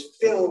Lord was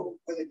filled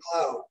with a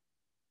cloud.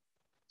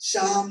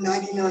 Psalm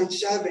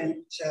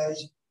 99:7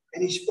 says,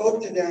 and he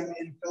spoke to them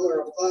in a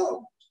pillar of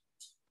cloud.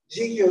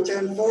 Ezekiel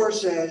 10:4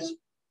 says,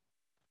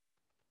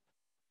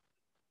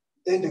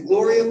 then the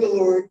glory of the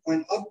Lord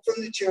went up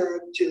from the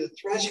cherub to the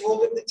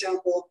threshold of the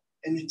temple,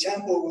 and the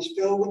temple was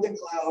filled with the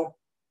cloud,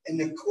 and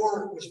the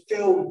court was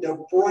filled with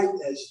the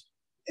brightness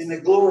and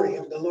the glory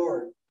of the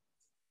Lord.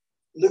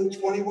 Luke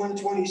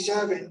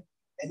 21:27,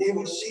 and they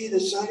will see the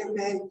Son of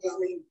Man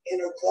coming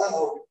in a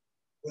cloud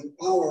with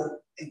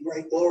power and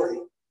great glory.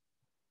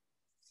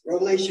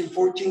 Revelation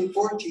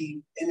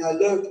 14:14, and I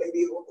looked, and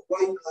behold, a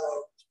white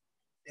cloud,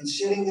 and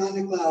sitting on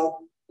the cloud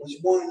was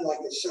one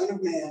like a son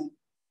of man,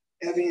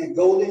 having a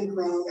golden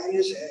crown on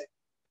his head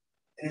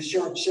and a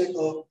sharp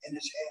sickle in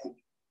his hand.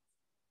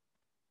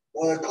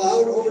 Well, a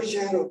cloud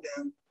overshadowed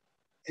them,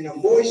 and a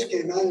voice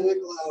came out of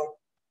the cloud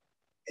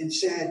and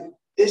said,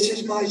 this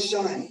is my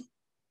son,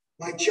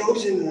 my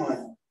chosen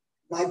one,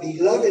 my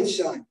beloved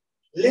son.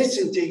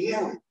 Listen to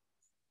him.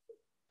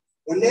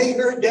 When they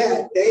heard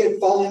that, they had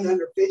fallen on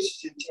their faces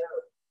in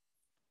terror.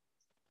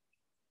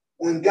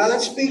 When God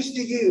speaks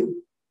to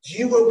you,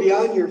 you will be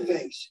on your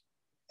face,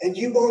 and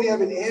you won't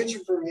have an answer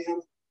from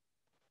him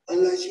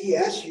unless he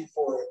asks you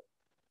for it.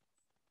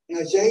 In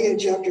Isaiah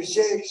chapter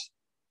 6,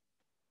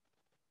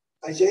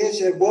 Isaiah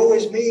said, woe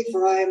is me,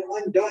 for I am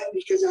undone,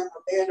 because I'm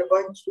a man of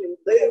unclean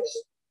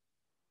lips,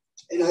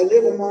 and I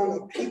live among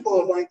a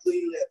people of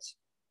unclean lips.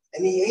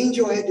 And the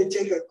angel had to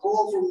take a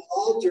coal from the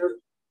altar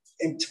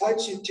and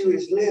touch it to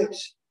his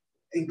lips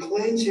and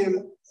cleanse him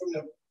from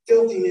the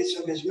filthiness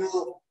of his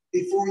mouth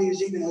before he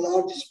was even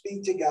allowed to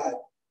speak to God.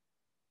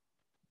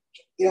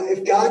 You know,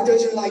 if God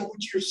doesn't like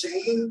what you're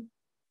saying,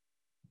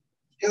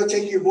 he'll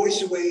take your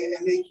voice away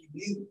and make you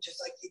mute, just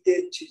like he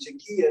did to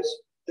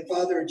Zacchaeus, the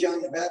father of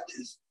John the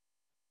Baptist.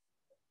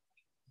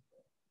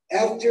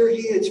 After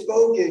he had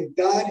spoken,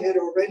 God had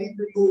already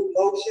removed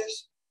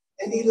Moses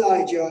and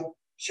Elijah,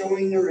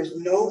 showing there is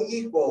no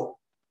equal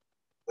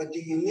but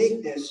the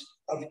uniqueness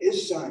of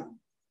his son.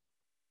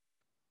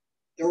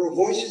 There were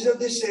voices of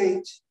the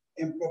saints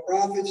and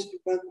prophets that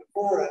went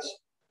before us,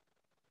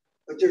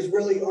 but there's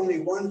really only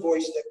one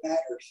voice that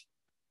matters.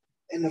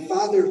 And the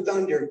Father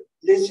thundered,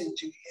 listen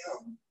to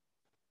him.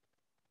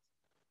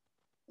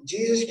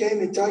 Jesus came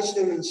and touched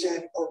them and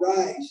said,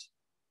 arise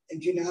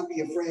and do not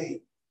be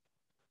afraid.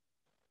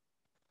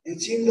 It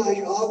seemed like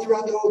all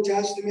throughout the Old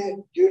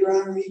Testament,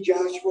 Deuteronomy,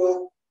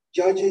 Joshua,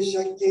 Judges,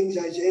 2 Kings,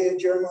 Isaiah,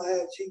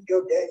 Jeremiah,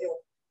 Ezekiel, Daniel,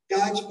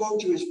 God spoke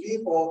to his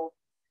people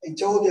and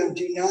told them,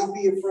 do not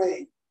be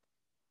afraid.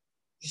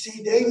 You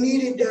see, they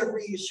needed that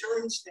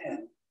reassurance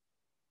then.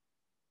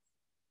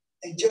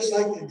 And just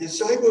like the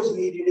disciples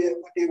needed it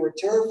when they were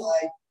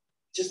terrified,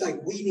 just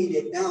like we need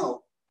it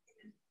now.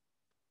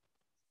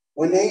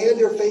 When they had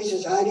their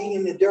faces hiding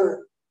in the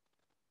dirt,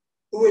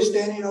 who was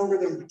standing over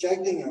them,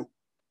 protecting them?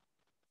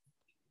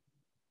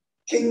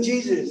 King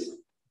Jesus.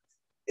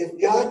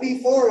 If God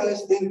be for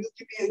us, then who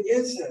can be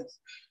against us?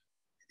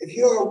 If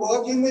you are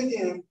walking with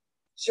him,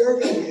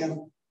 serving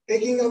him,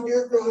 picking up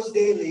your cross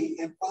daily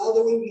and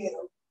following him,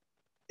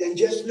 then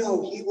just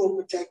know he will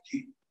protect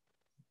you.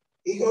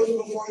 He goes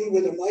before you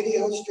with a mighty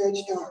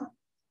outstretched arm.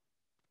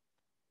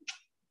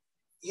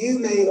 You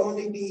may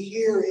only be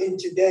here in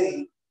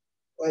today,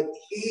 but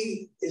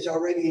he is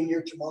already in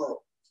your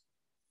tomorrow.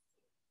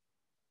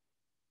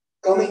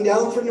 Coming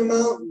down from the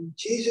mountain,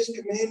 Jesus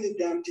commanded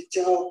them to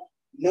tell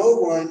no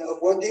one of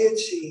what they had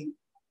seen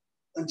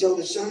until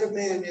the Son of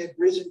Man had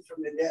risen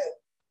from the dead.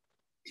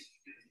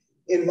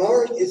 In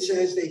Mark, it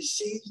says they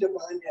seized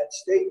upon that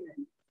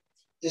statement,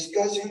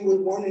 discussing with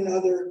one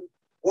another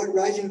what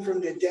rising from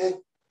the dead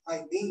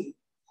might mean.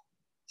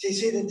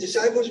 See, the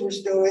disciples were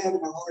still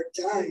having a hard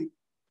time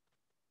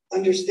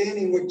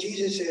understanding what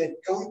Jesus had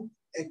come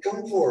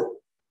for.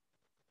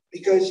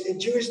 Because in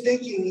Jewish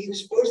thinking, he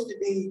was supposed to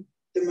be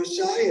the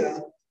Messiah,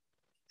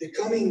 the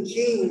coming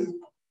king,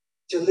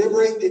 to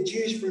liberate the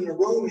Jews from the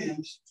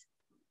Romans,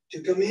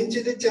 to come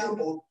into the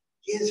temple,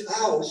 his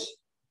house,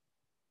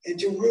 and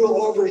to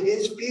rule over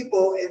his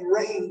people and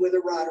reign with a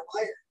rod of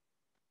iron.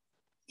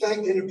 In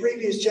fact, in the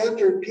previous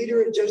chapter,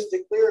 Peter had just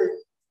declared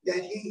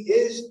that he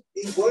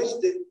was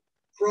the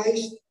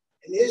Christ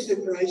and is the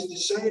Christ, the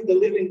Son of the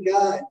living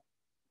God,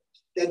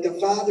 that the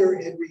Father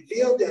had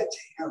revealed that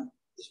to him,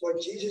 is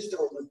what Jesus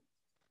told him.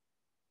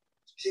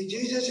 See,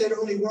 Jesus had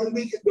only 1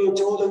 week ago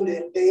told him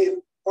that he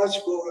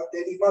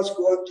must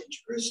go up to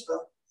Jerusalem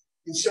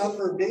and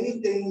suffer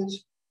many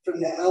things from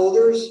the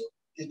elders,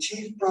 the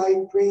chief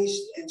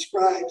priests, and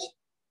scribes,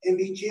 and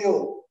be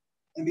killed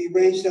and be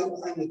raised up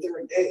on the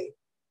third day.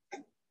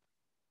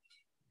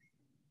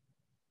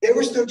 They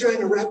were still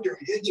trying to wrap their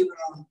heads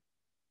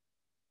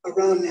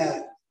around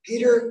that.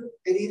 Peter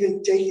had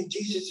even taken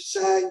Jesus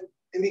aside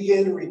and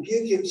began to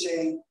rebuke him,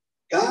 saying,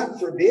 God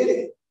forbid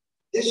it.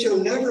 This shall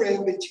never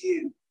happen to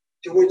you.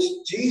 To which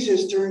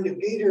Jesus turned to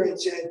Peter and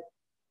said,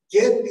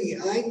 Get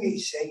behind me,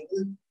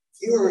 Satan.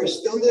 You are a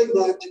stumbling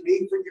block to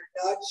me, for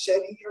you're not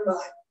setting your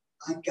mind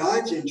on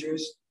God's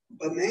interest,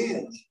 but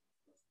man's.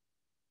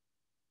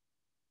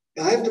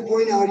 Now, I have to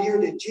point out here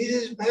that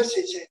Jesus'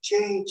 message had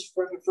changed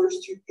from the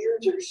first 2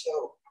 years or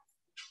so.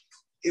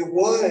 It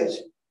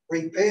was,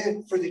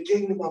 repent, for the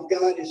kingdom of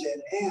God is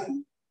at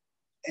hand.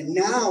 And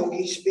now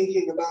he's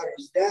speaking about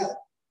his death.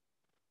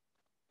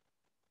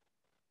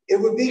 It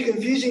would be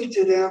confusing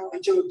to them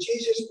until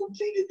Jesus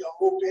completed the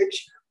whole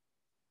picture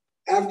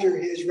after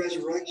his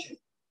resurrection.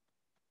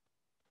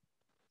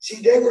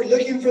 See, they were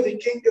looking for the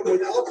kingdom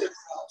without the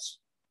cross.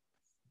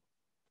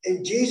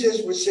 And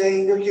Jesus was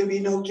saying there can be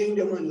no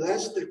kingdom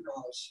unless the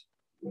cross.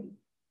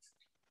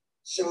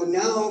 So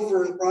now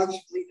for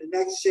approximately the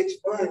next 6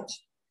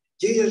 months,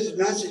 Jesus'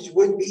 message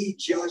would be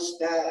just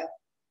that.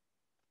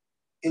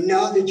 And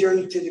now the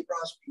journey to the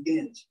cross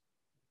begins.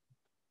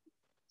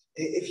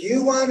 If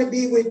you want to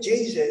be with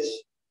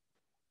Jesus,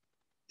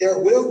 there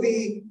will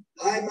be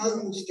high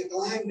mountains to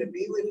climb to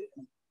be with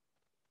him.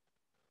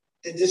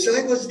 The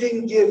disciples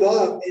didn't give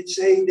up and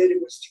say that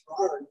it was too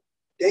hard.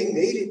 They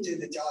made it to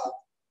the top.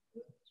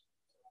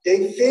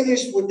 They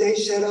finished what they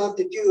set out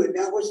to do, and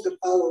that was to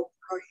follow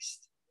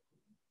Christ.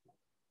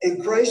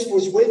 And Christ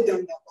was with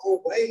them the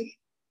whole way.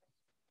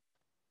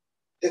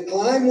 The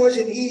climb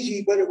wasn't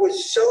easy, but it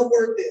was so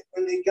worth it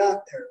when they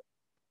got there.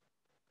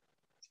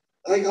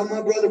 Like how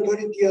my brother put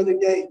it the other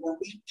day, when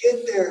we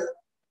get there,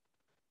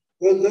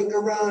 we'll look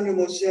around and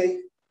we'll say,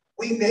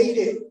 we made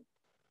it.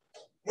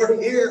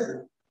 We're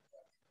here.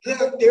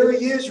 Look, there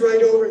he is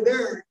right over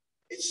there.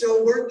 It's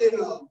so worth it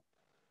all.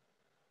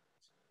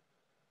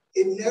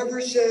 It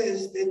never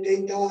says that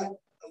they thought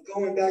of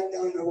going back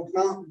down the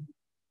mountain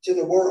to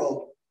the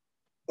world,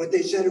 but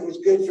they said it was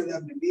good for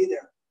them to be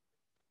there.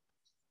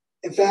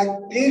 In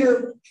fact,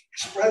 Peter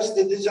expressed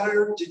the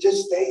desire to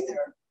just stay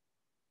there.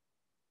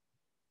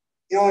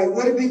 You know, it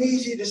would have been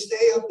easy to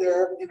stay up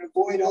there and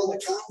avoid all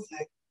the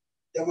conflict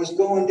that was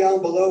going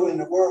down below in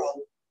the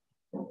world.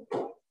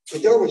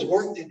 But there was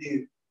work to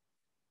do.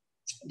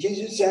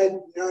 Jesus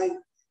said,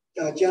 John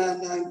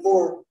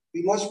 9:4,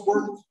 we must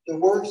work the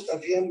works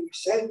of him who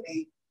sent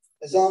me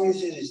as long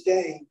as it is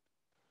day.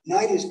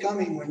 Night is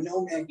coming when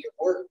no man can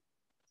work.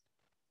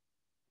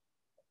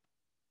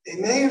 They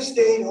may have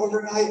stayed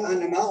overnight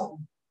on the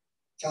mountain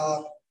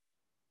top.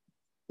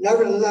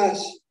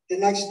 Nevertheless, the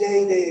next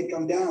day they had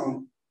come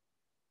down.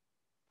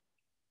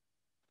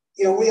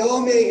 You know, we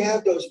all may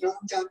have those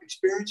mountaintop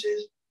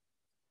experiences,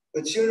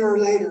 but sooner or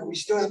later, we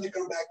still have to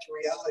come back to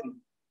reality.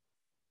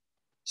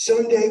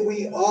 Someday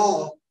we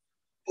all,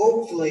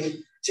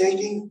 hopefully,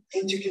 taking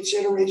into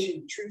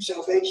consideration true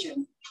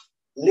salvation,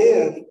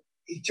 live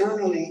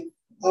eternally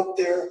up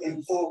there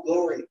in full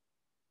glory.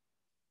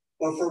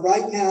 But for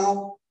right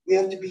now, we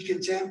have to be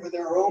content with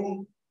our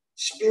own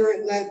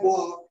spirit-led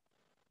walk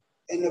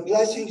and the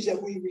blessings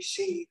that we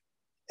receive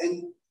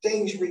and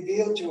things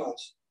revealed to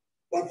us.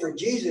 But for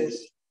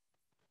Jesus,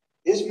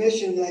 his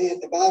mission lay at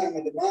the bottom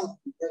of the mountain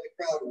where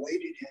the crowd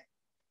awaited him.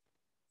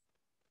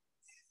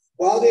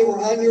 While they were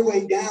on their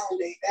way down,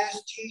 they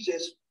asked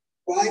Jesus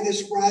why the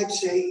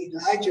scribes say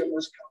Elijah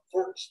must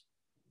come first.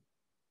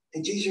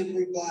 And Jesus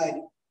replied,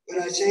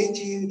 But I say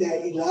to you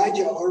that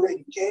Elijah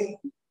already came.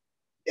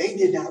 They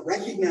did not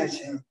recognize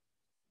him,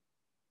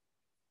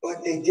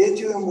 but they did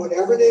to him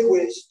whatever they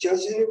wished,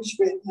 just as it was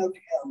written of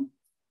him.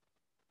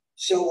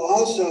 So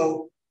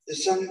also the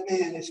Son of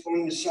Man is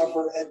going to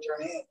suffer at their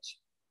hands.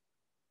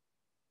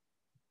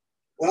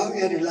 Well,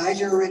 had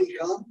Elijah already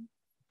come?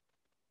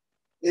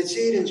 Let's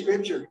see it in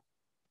Scripture.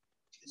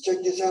 Let's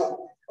check this out.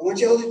 I want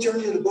you all to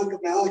turn to the book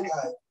of Malachi.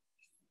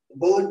 The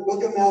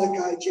book of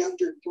Malachi,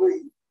 chapter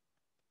 3.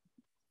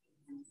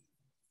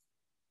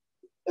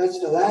 That's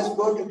the last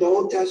book of the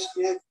Old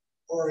Testament,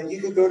 or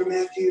you could go to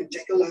Matthew and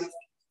take a left.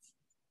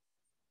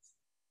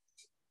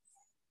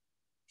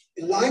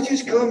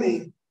 Elijah's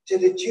coming, to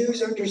the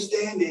Jews'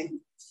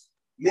 understanding,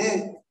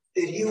 meant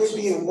that he would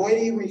be a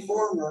mighty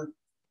reformer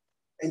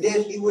and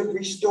that he would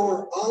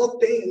restore all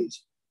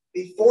things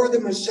before the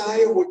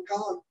Messiah would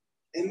come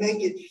and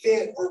make it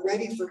fit or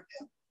ready for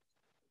him.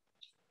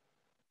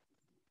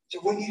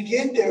 So when you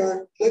get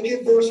there, look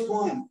at verse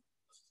 1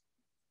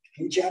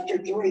 in chapter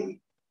 3.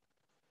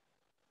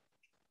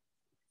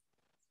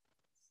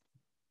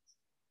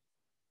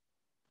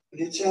 And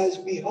it says,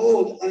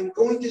 "Behold, I'm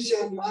going to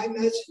send my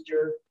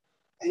messenger,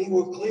 and he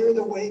will clear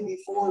the way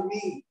before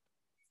me."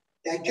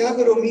 That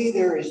capital Me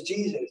there is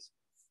Jesus.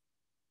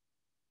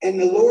 "And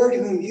the Lord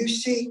whom you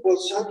seek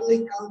will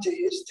suddenly come to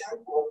his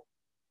temple,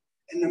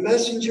 and the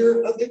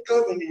messenger of the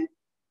covenant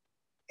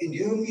in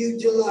whom you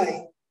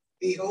delight,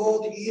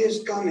 behold, he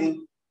is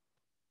coming,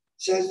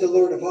 says the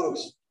Lord of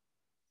hosts."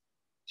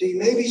 So you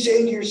may be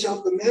saying to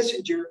yourself, the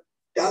messenger,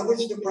 that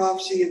was the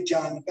prophecy of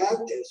John the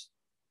Baptist.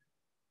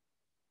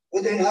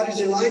 Well, then how does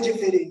Elijah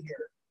fit in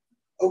here?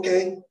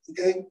 Okay.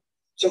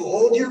 So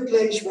hold your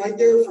place right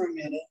there for a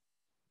minute,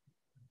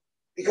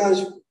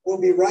 because we'll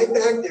be right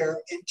back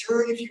there, and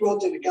turn, if you will,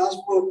 to the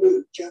Gospel of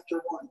Luke,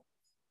 chapter 1.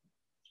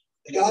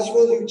 The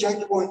Gospel of Luke,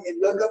 chapter 1, and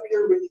look up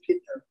here when you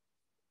get there.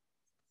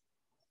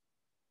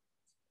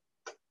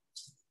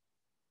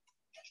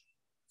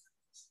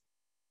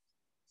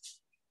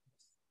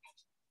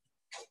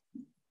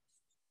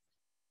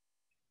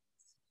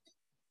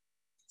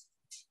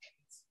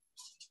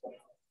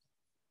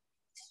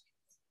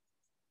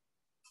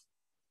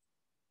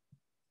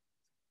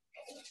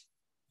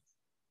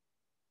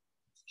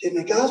 In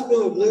the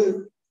Gospel of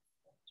Luke,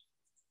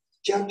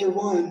 chapter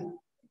 1,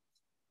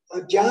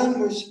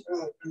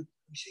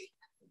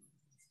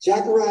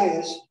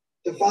 Zacharias,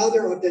 the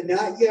father of the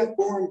not yet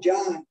born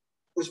John,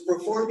 was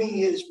performing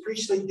his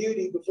priestly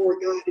duty before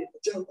God in the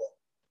temple.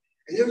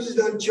 And this was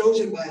done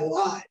chosen by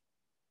lot.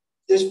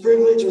 This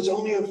privilege was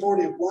only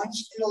afforded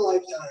once in a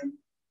lifetime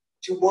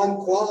to one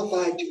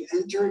qualified to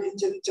enter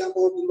into the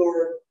temple of the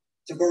Lord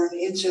to burn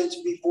incense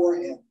before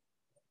him.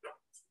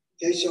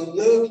 Okay, so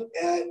look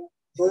at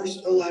verse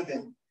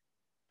 11.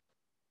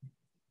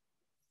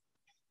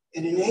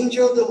 "And an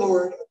angel of the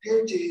Lord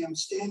appeared to him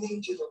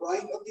standing to the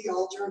right of the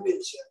altar of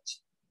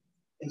incense.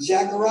 And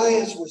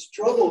Zacharias was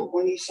troubled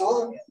when he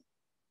saw him,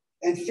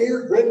 and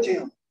fear gripped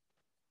him.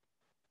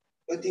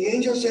 But the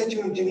angel said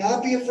to him, 'Do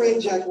not be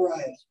afraid,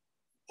 Zacharias,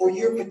 for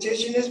your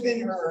petition has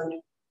been heard,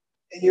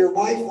 and your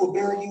wife will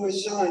bear you a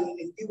son,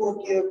 and you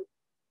will give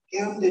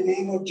him the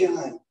name of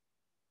John.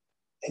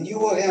 And you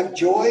will have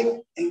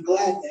joy and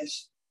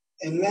gladness,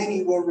 and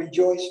many will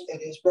rejoice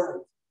at his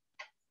birth.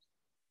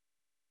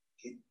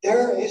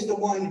 There is the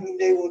one whom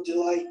they will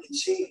delight in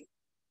seeing.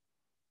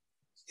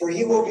 For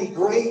he will be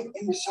great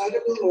in the sight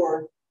of the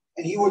Lord,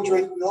 and he will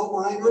drink no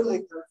wine or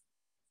liquor.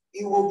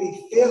 He will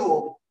be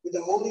filled with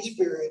the Holy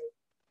Spirit,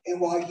 and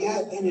while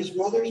yet in his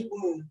mother's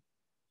womb,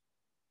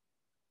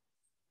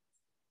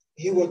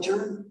 he will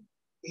turn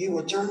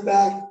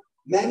back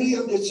many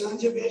of the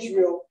sons of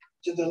Israel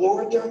to the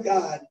Lord their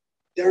God.'"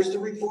 There's the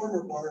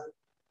reformer part.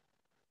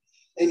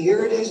 And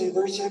here it is in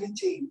verse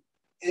 17.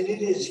 "And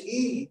it is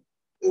he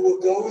who will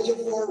go as a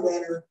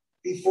forerunner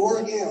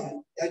before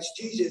him," that's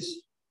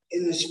Jesus,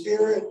 "in the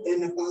spirit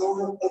and the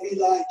power of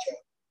Elijah,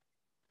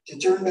 to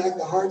turn back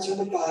the hearts of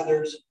the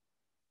fathers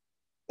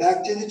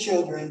back to the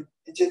children,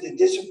 and to the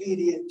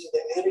disobedient to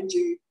the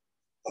attitude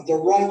of the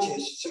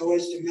righteous, so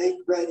as to make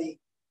ready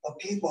a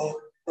people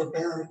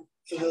prepared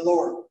for the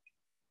Lord."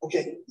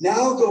 Okay,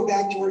 now go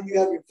back to where you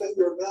have your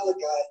finger of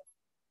Malachi,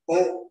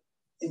 but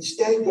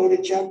instead go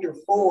to chapter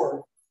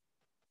 4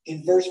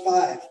 in verse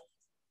 5.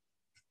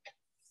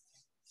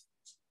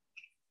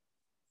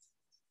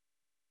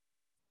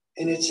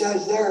 And it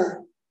says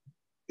there,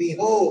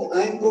 "Behold,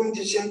 I am going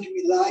to send you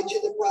Elijah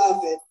the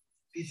prophet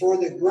before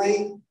the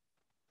great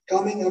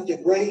coming of the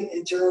great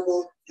and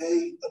terrible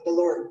day of the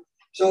Lord."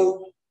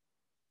 So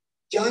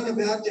John the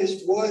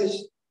Baptist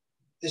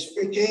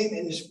came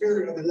in the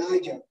spirit of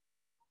Elijah,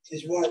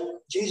 is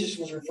what Jesus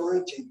was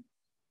referring to.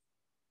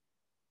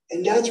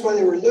 And that's why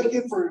they were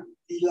looking for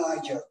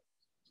Elijah.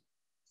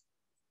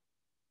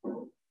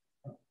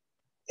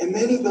 And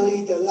many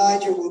believe that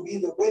Elijah will be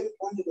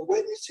one of the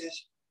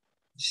witnesses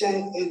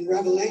sent in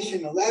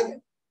Revelation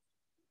 11.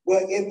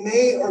 Well, it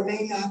may or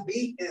may not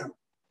be him.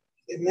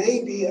 It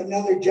may be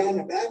another John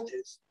the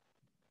Baptist,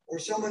 or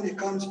someone that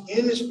comes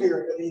in the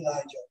spirit of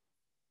Elijah.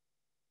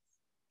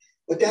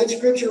 But that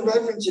scripture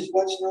references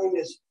what's known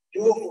as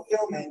dual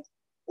fulfillment,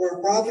 where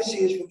a prophecy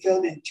is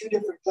fulfilled in two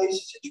different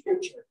places in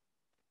scripture.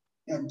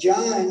 Now,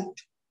 John,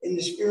 in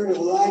the spirit of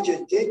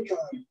Elijah, did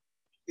come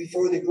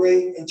before the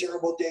great and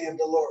terrible day of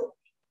the Lord.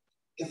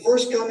 The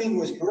first coming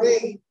was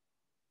great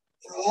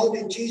for all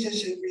that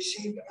Jesus had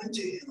received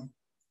unto him,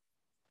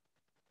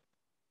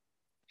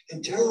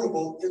 and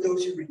terrible for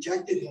those who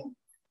rejected him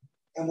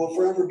and will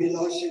forever be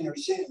lost in their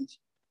sins.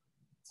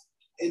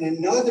 And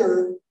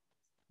another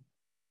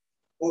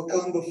will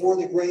come before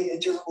the great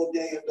and terrible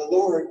day of the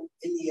Lord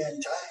in the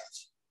end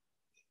times.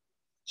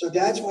 So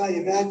that's why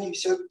in Matthew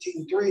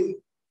 17:3,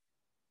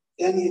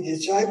 then the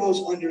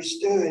disciples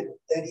understood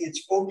that he had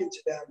spoken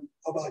to them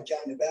about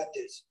John the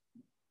Baptist.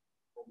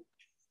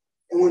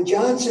 And when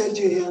John said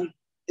to him,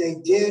 they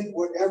did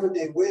whatever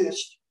they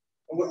wished,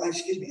 and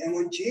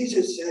when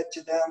Jesus said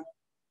to them,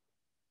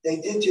 they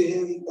did to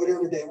him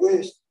whatever they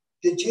wished,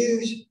 the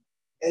Jews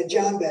had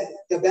John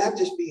the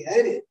Baptist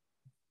beheaded.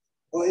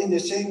 Well, in the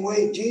same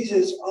way,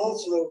 Jesus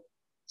also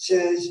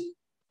says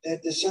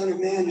that the Son of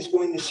Man is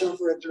going to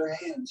suffer at their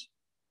hands.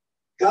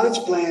 God's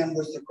plan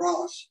was the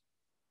cross.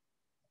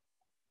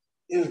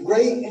 In the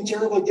great and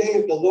terrible day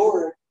of the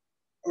Lord,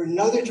 or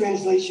another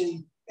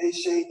translation may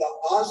say the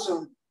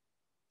awesome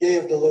day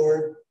of the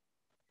Lord,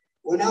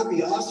 will not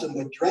be awesome,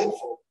 but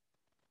dreadful.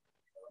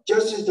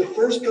 Just as the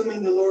first coming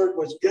of the Lord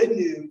was good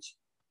news,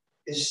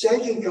 his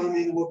second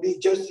coming will be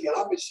just the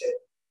opposite.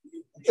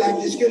 In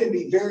fact, it's going to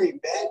be very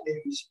bad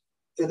news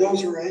for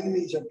those who are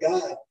enemies of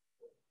God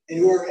and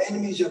who are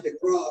enemies of the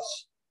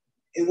cross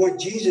and what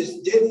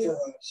Jesus did for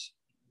us.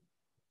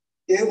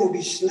 They will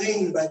be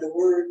slain by the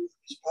word of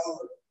his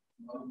power.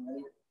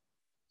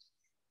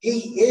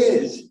 He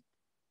is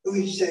who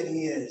he said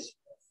he is.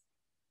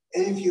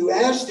 And if you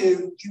asked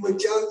him, he would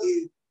tell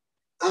you,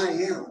 I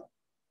am.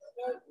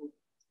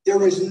 There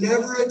was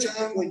never a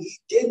time when he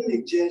didn't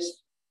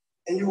exist,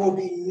 and there will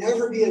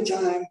never be a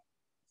time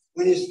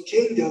when his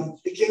kingdom,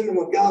 the kingdom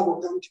of God,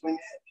 will come to an end.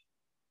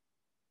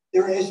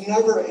 There is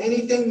never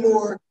anything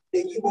more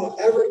that you will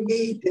ever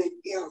need than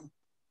him.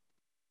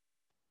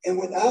 And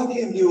without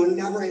him, you will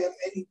never have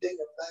anything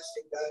of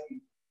lasting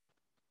value.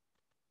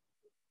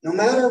 No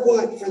matter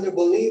what, for the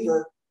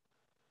believer,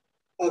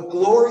 a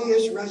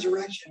glorious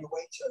resurrection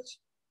awaits us.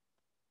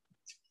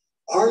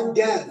 Our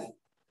death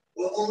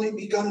will only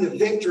become the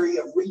victory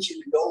of reaching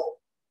the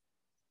goal.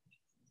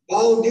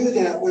 Paul knew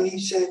that when he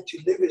said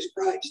to live is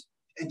Christ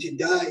and to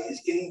die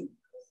is gain.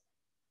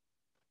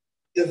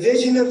 The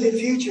vision of the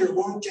future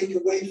won't take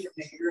away from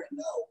the here and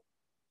now.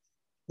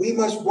 We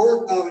must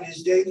work while it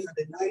is day, for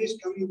the night is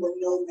coming when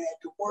no man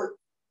can work.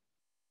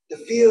 The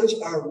fields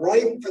are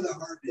ripe for the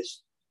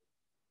harvest.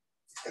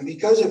 And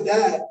because of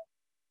that,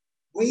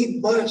 we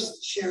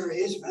must share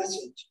his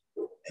message.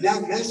 And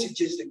that message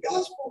is the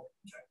gospel.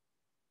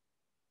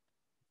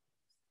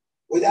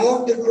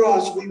 Without the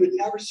cross, we would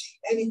never see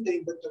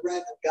anything but the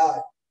wrath of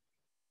God.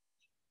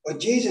 But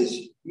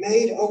Jesus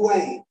made a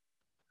way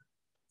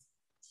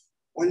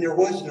when there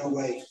was no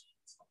way.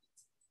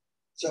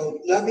 So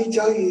let me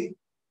tell you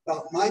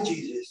about my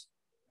Jesus.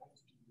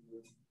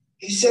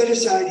 He set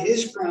aside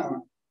his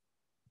crown.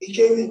 He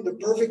came at the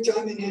perfect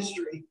time in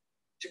history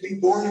to be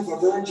born of a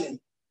virgin.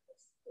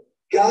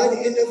 God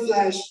in the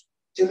flesh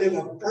to live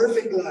a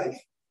perfect life,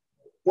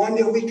 one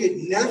that we could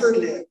never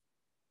live,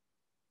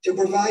 to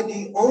provide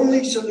the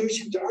only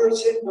solution to our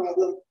sin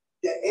problem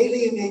that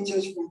alienates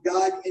us from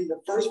God in the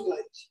first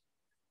place.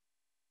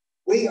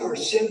 We are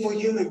sinful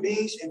human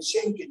beings and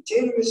sin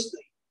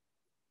continuously.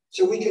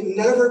 So we can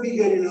never be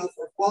good enough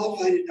or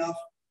qualified enough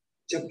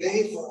to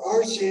pay for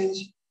our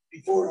sins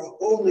before a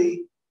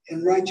holy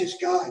and righteous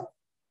God.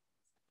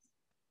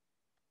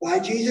 Why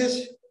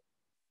Jesus?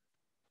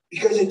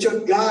 Because it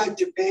took God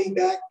to pay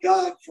back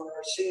God for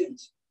our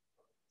sins.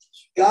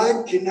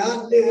 God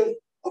cannot look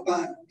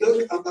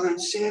upon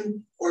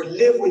sin or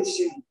live with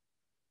sin.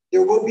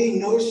 There will be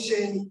no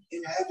sin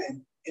in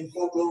heaven in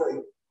full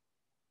glory.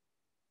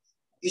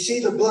 You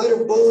see, the blood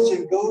of bulls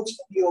and goats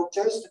in the Old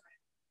Testament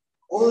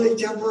only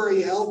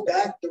temporarily held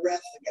back the wrath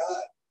of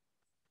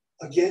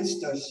God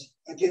against us,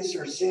 against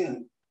our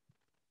sin.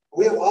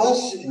 We have all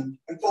sinned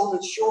and fallen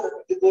short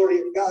of the glory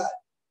of God.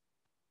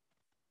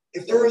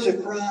 If there is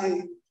a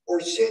crime or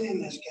sin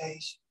in this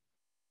case,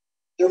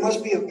 there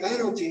must be a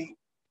penalty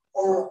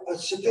or a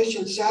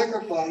sufficient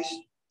sacrifice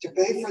to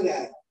pay for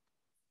that.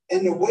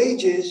 And the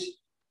wages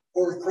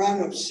for a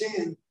crime of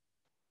sin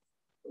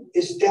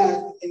is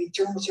death and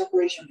eternal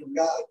separation from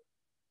God.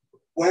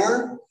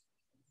 Where?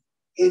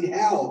 In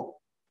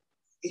hell.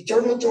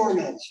 Eternal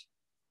torments,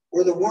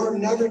 where the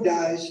worm never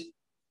dies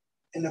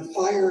and the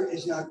fire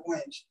is not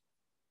quenched.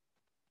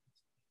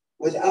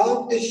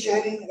 Without the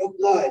shedding of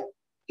blood,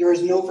 there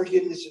is no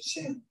forgiveness of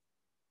sin.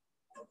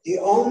 The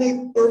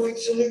only perfect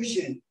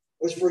solution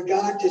was for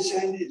God to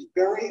send his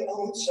very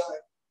own son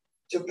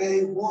to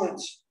pay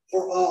once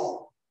for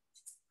all.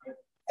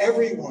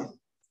 Everyone.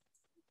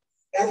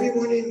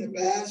 Everyone in the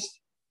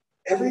past,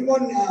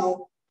 everyone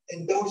now,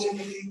 and those in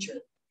the future.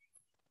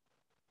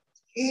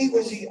 He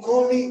was the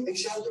only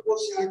acceptable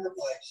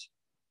sacrifice.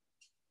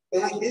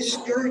 By his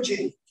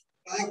scourging,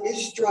 by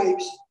his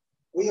stripes,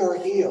 we are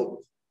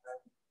healed.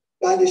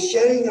 By the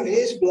shedding of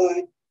his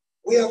blood,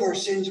 we have our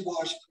sins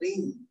washed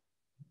clean.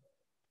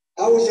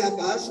 How is that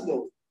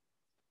possible?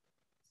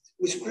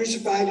 He was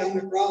crucified on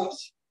the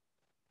cross.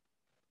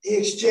 The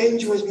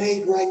exchange was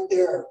made right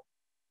there.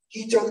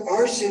 He took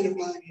our sin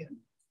upon him.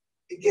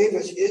 He gave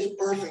us his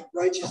perfect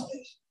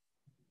righteousness.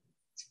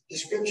 The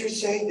scriptures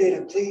say that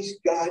it pleased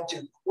God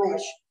to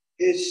crush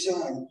his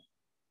son.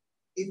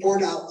 He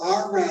poured out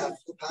our wrath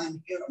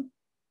upon him.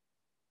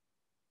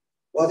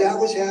 While that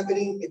was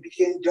happening, it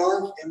became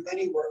dark and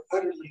many were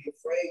utterly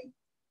afraid.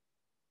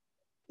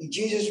 And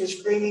Jesus was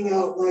screaming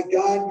out, my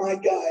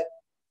God,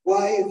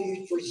 why have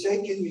you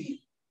forsaken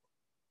me?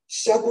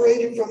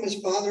 Separated from his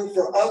Father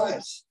for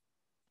us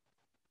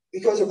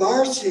because of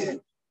our sin,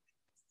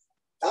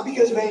 not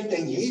because of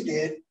anything he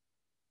did.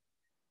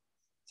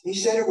 He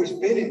said it was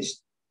finished,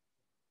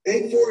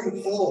 paid for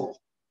in full.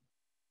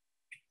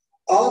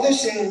 All the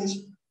sins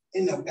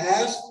in the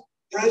past,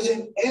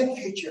 present, and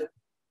future,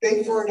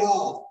 paid for it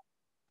all.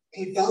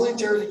 He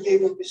voluntarily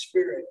gave up his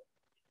spirit.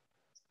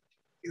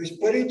 He was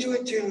put into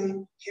a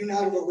tomb hewn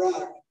out of a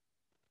rock.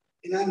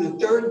 And on the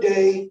third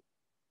day,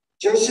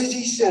 just as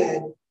he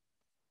said,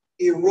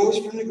 he arose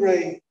from the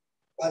grave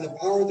by the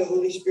power of the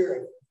Holy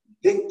Spirit,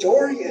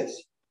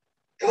 victorious,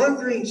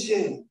 conquering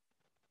sin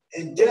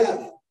and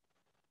death.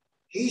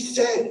 He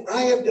said,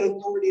 I have the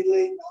authority to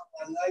lay down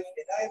my life,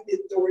 and I have the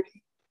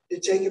authority to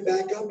take it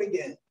back up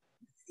again.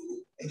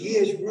 And he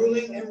is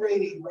ruling and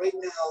reigning right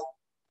now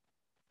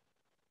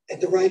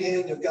at the right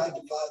hand of God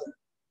the Father.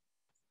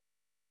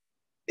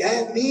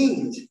 That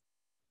means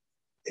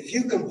if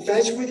you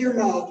confess with your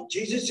mouth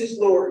Jesus is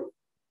Lord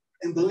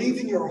and believe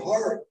in your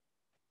heart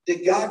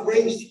that God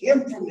raised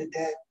him from the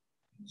dead,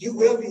 you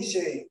will be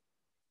saved.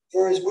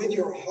 For it's with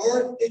your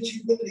heart that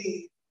you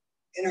believe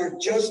and are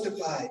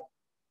justified,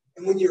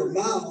 and with your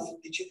mouth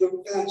that you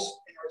confess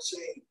and are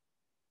saved.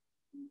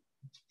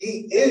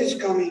 He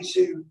is coming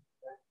soon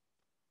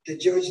to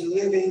judge the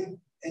living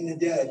and the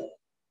dead.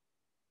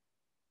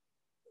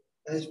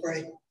 Let us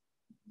pray.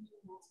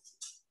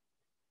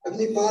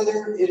 Heavenly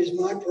Father, it is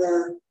my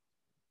prayer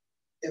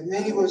that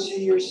many will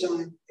see your Son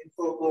in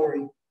full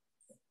glory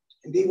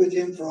and be with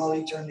him for all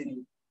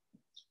eternity.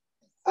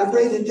 I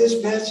pray that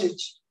this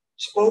message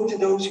spoke to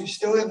those who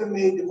still haven't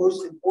made the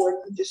most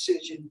important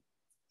decision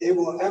they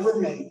will ever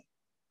make,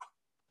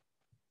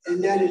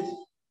 and that is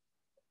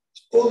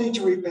fully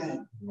to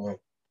repent,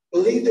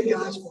 believe the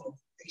gospel,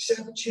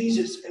 accept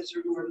Jesus as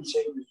their Lord and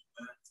Savior.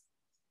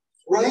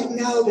 Right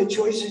now, the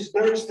choice is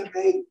theirs to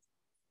make.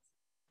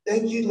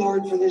 Thank you,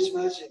 Lord, for this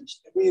message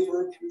that we have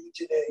heard from you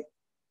today.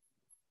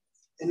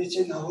 And it's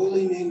in the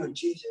holy name of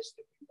Jesus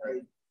that we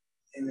pray.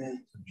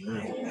 Amen.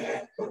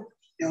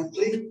 Now,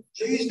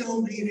 please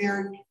don't leave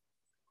here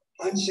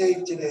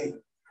unsaved today.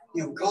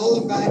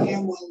 Call upon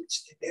him while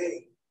it's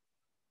today.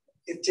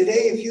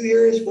 If you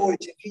hear his voice,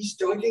 if he's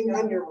tugging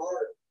on your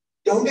heart,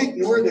 don't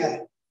ignore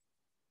that.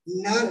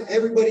 Not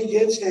everybody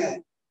gets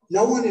that.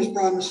 No one is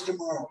promised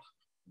tomorrow.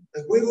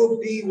 But we will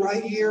be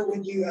right here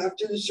with you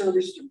after the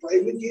service to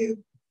pray with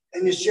you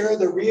and to share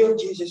the real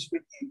Jesus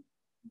with you.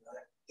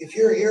 If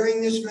you're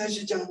hearing this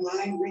message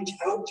online, reach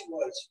out to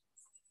us.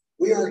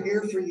 We are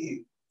here for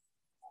you.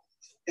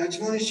 I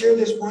just want to share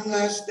this one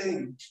last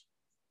thing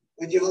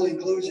with y'all in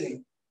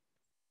closing.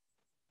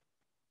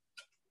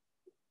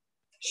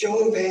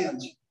 Show of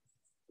hands.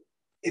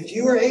 If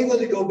you were able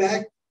to go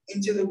back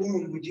into the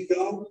womb, would you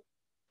go?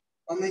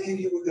 How many of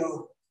you would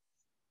go?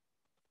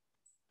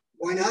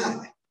 Why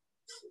not?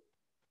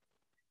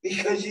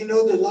 Because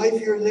the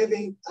life you're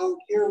living out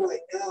here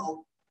right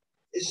now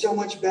is so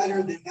much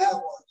better than that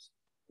was.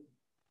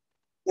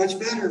 Much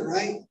better,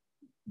 right?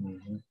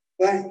 Mm-hmm.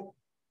 But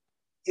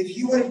if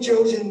you would have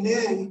chosen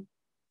then,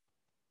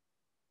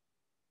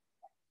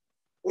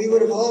 we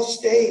would have all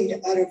stayed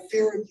out of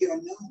fear of the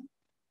unknown.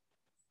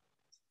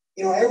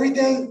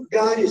 Everything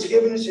God has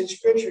given us in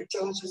Scripture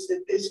tells us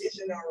that this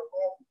isn't our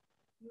home.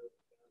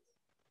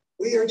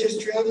 We are just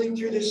traveling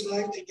through this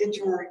life to get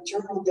to our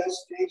eternal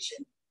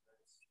destination,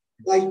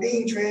 like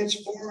being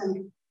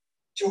transformed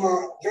to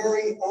our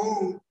very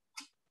own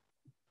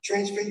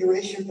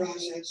transfiguration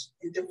process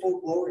into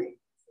full glory.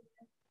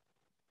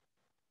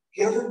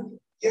 You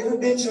ever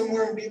been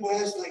somewhere and people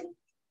ask, like,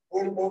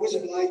 what was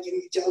it like?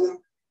 And you tell them,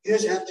 you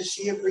just have to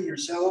see it for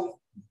yourself.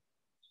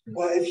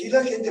 Well, if you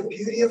look at the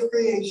beauty of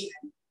creation,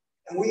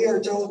 and we are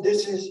told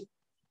this is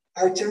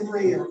our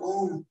temporary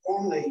home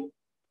only,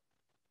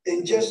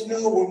 then just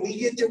know when we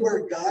get to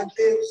where God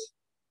lives,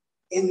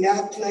 in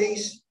that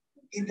place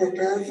he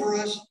prepared for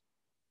us,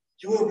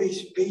 you will be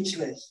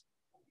speechless.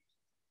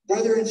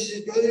 Brothers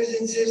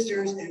and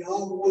sisters, and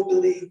all who will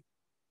believe,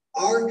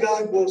 our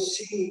God will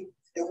see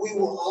that we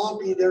will all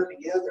be there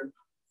together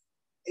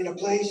in a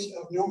place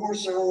of no more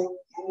sorrow,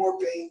 no more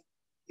pain,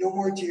 no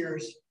more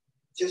tears,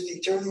 just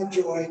eternal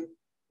joy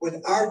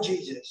with our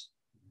Jesus,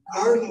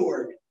 our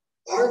Lord,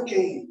 our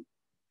King.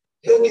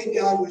 Look at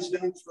God what's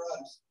done for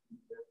us.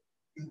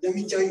 Let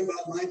me tell you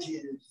about my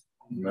Jesus.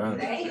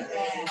 Amen.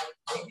 Amen.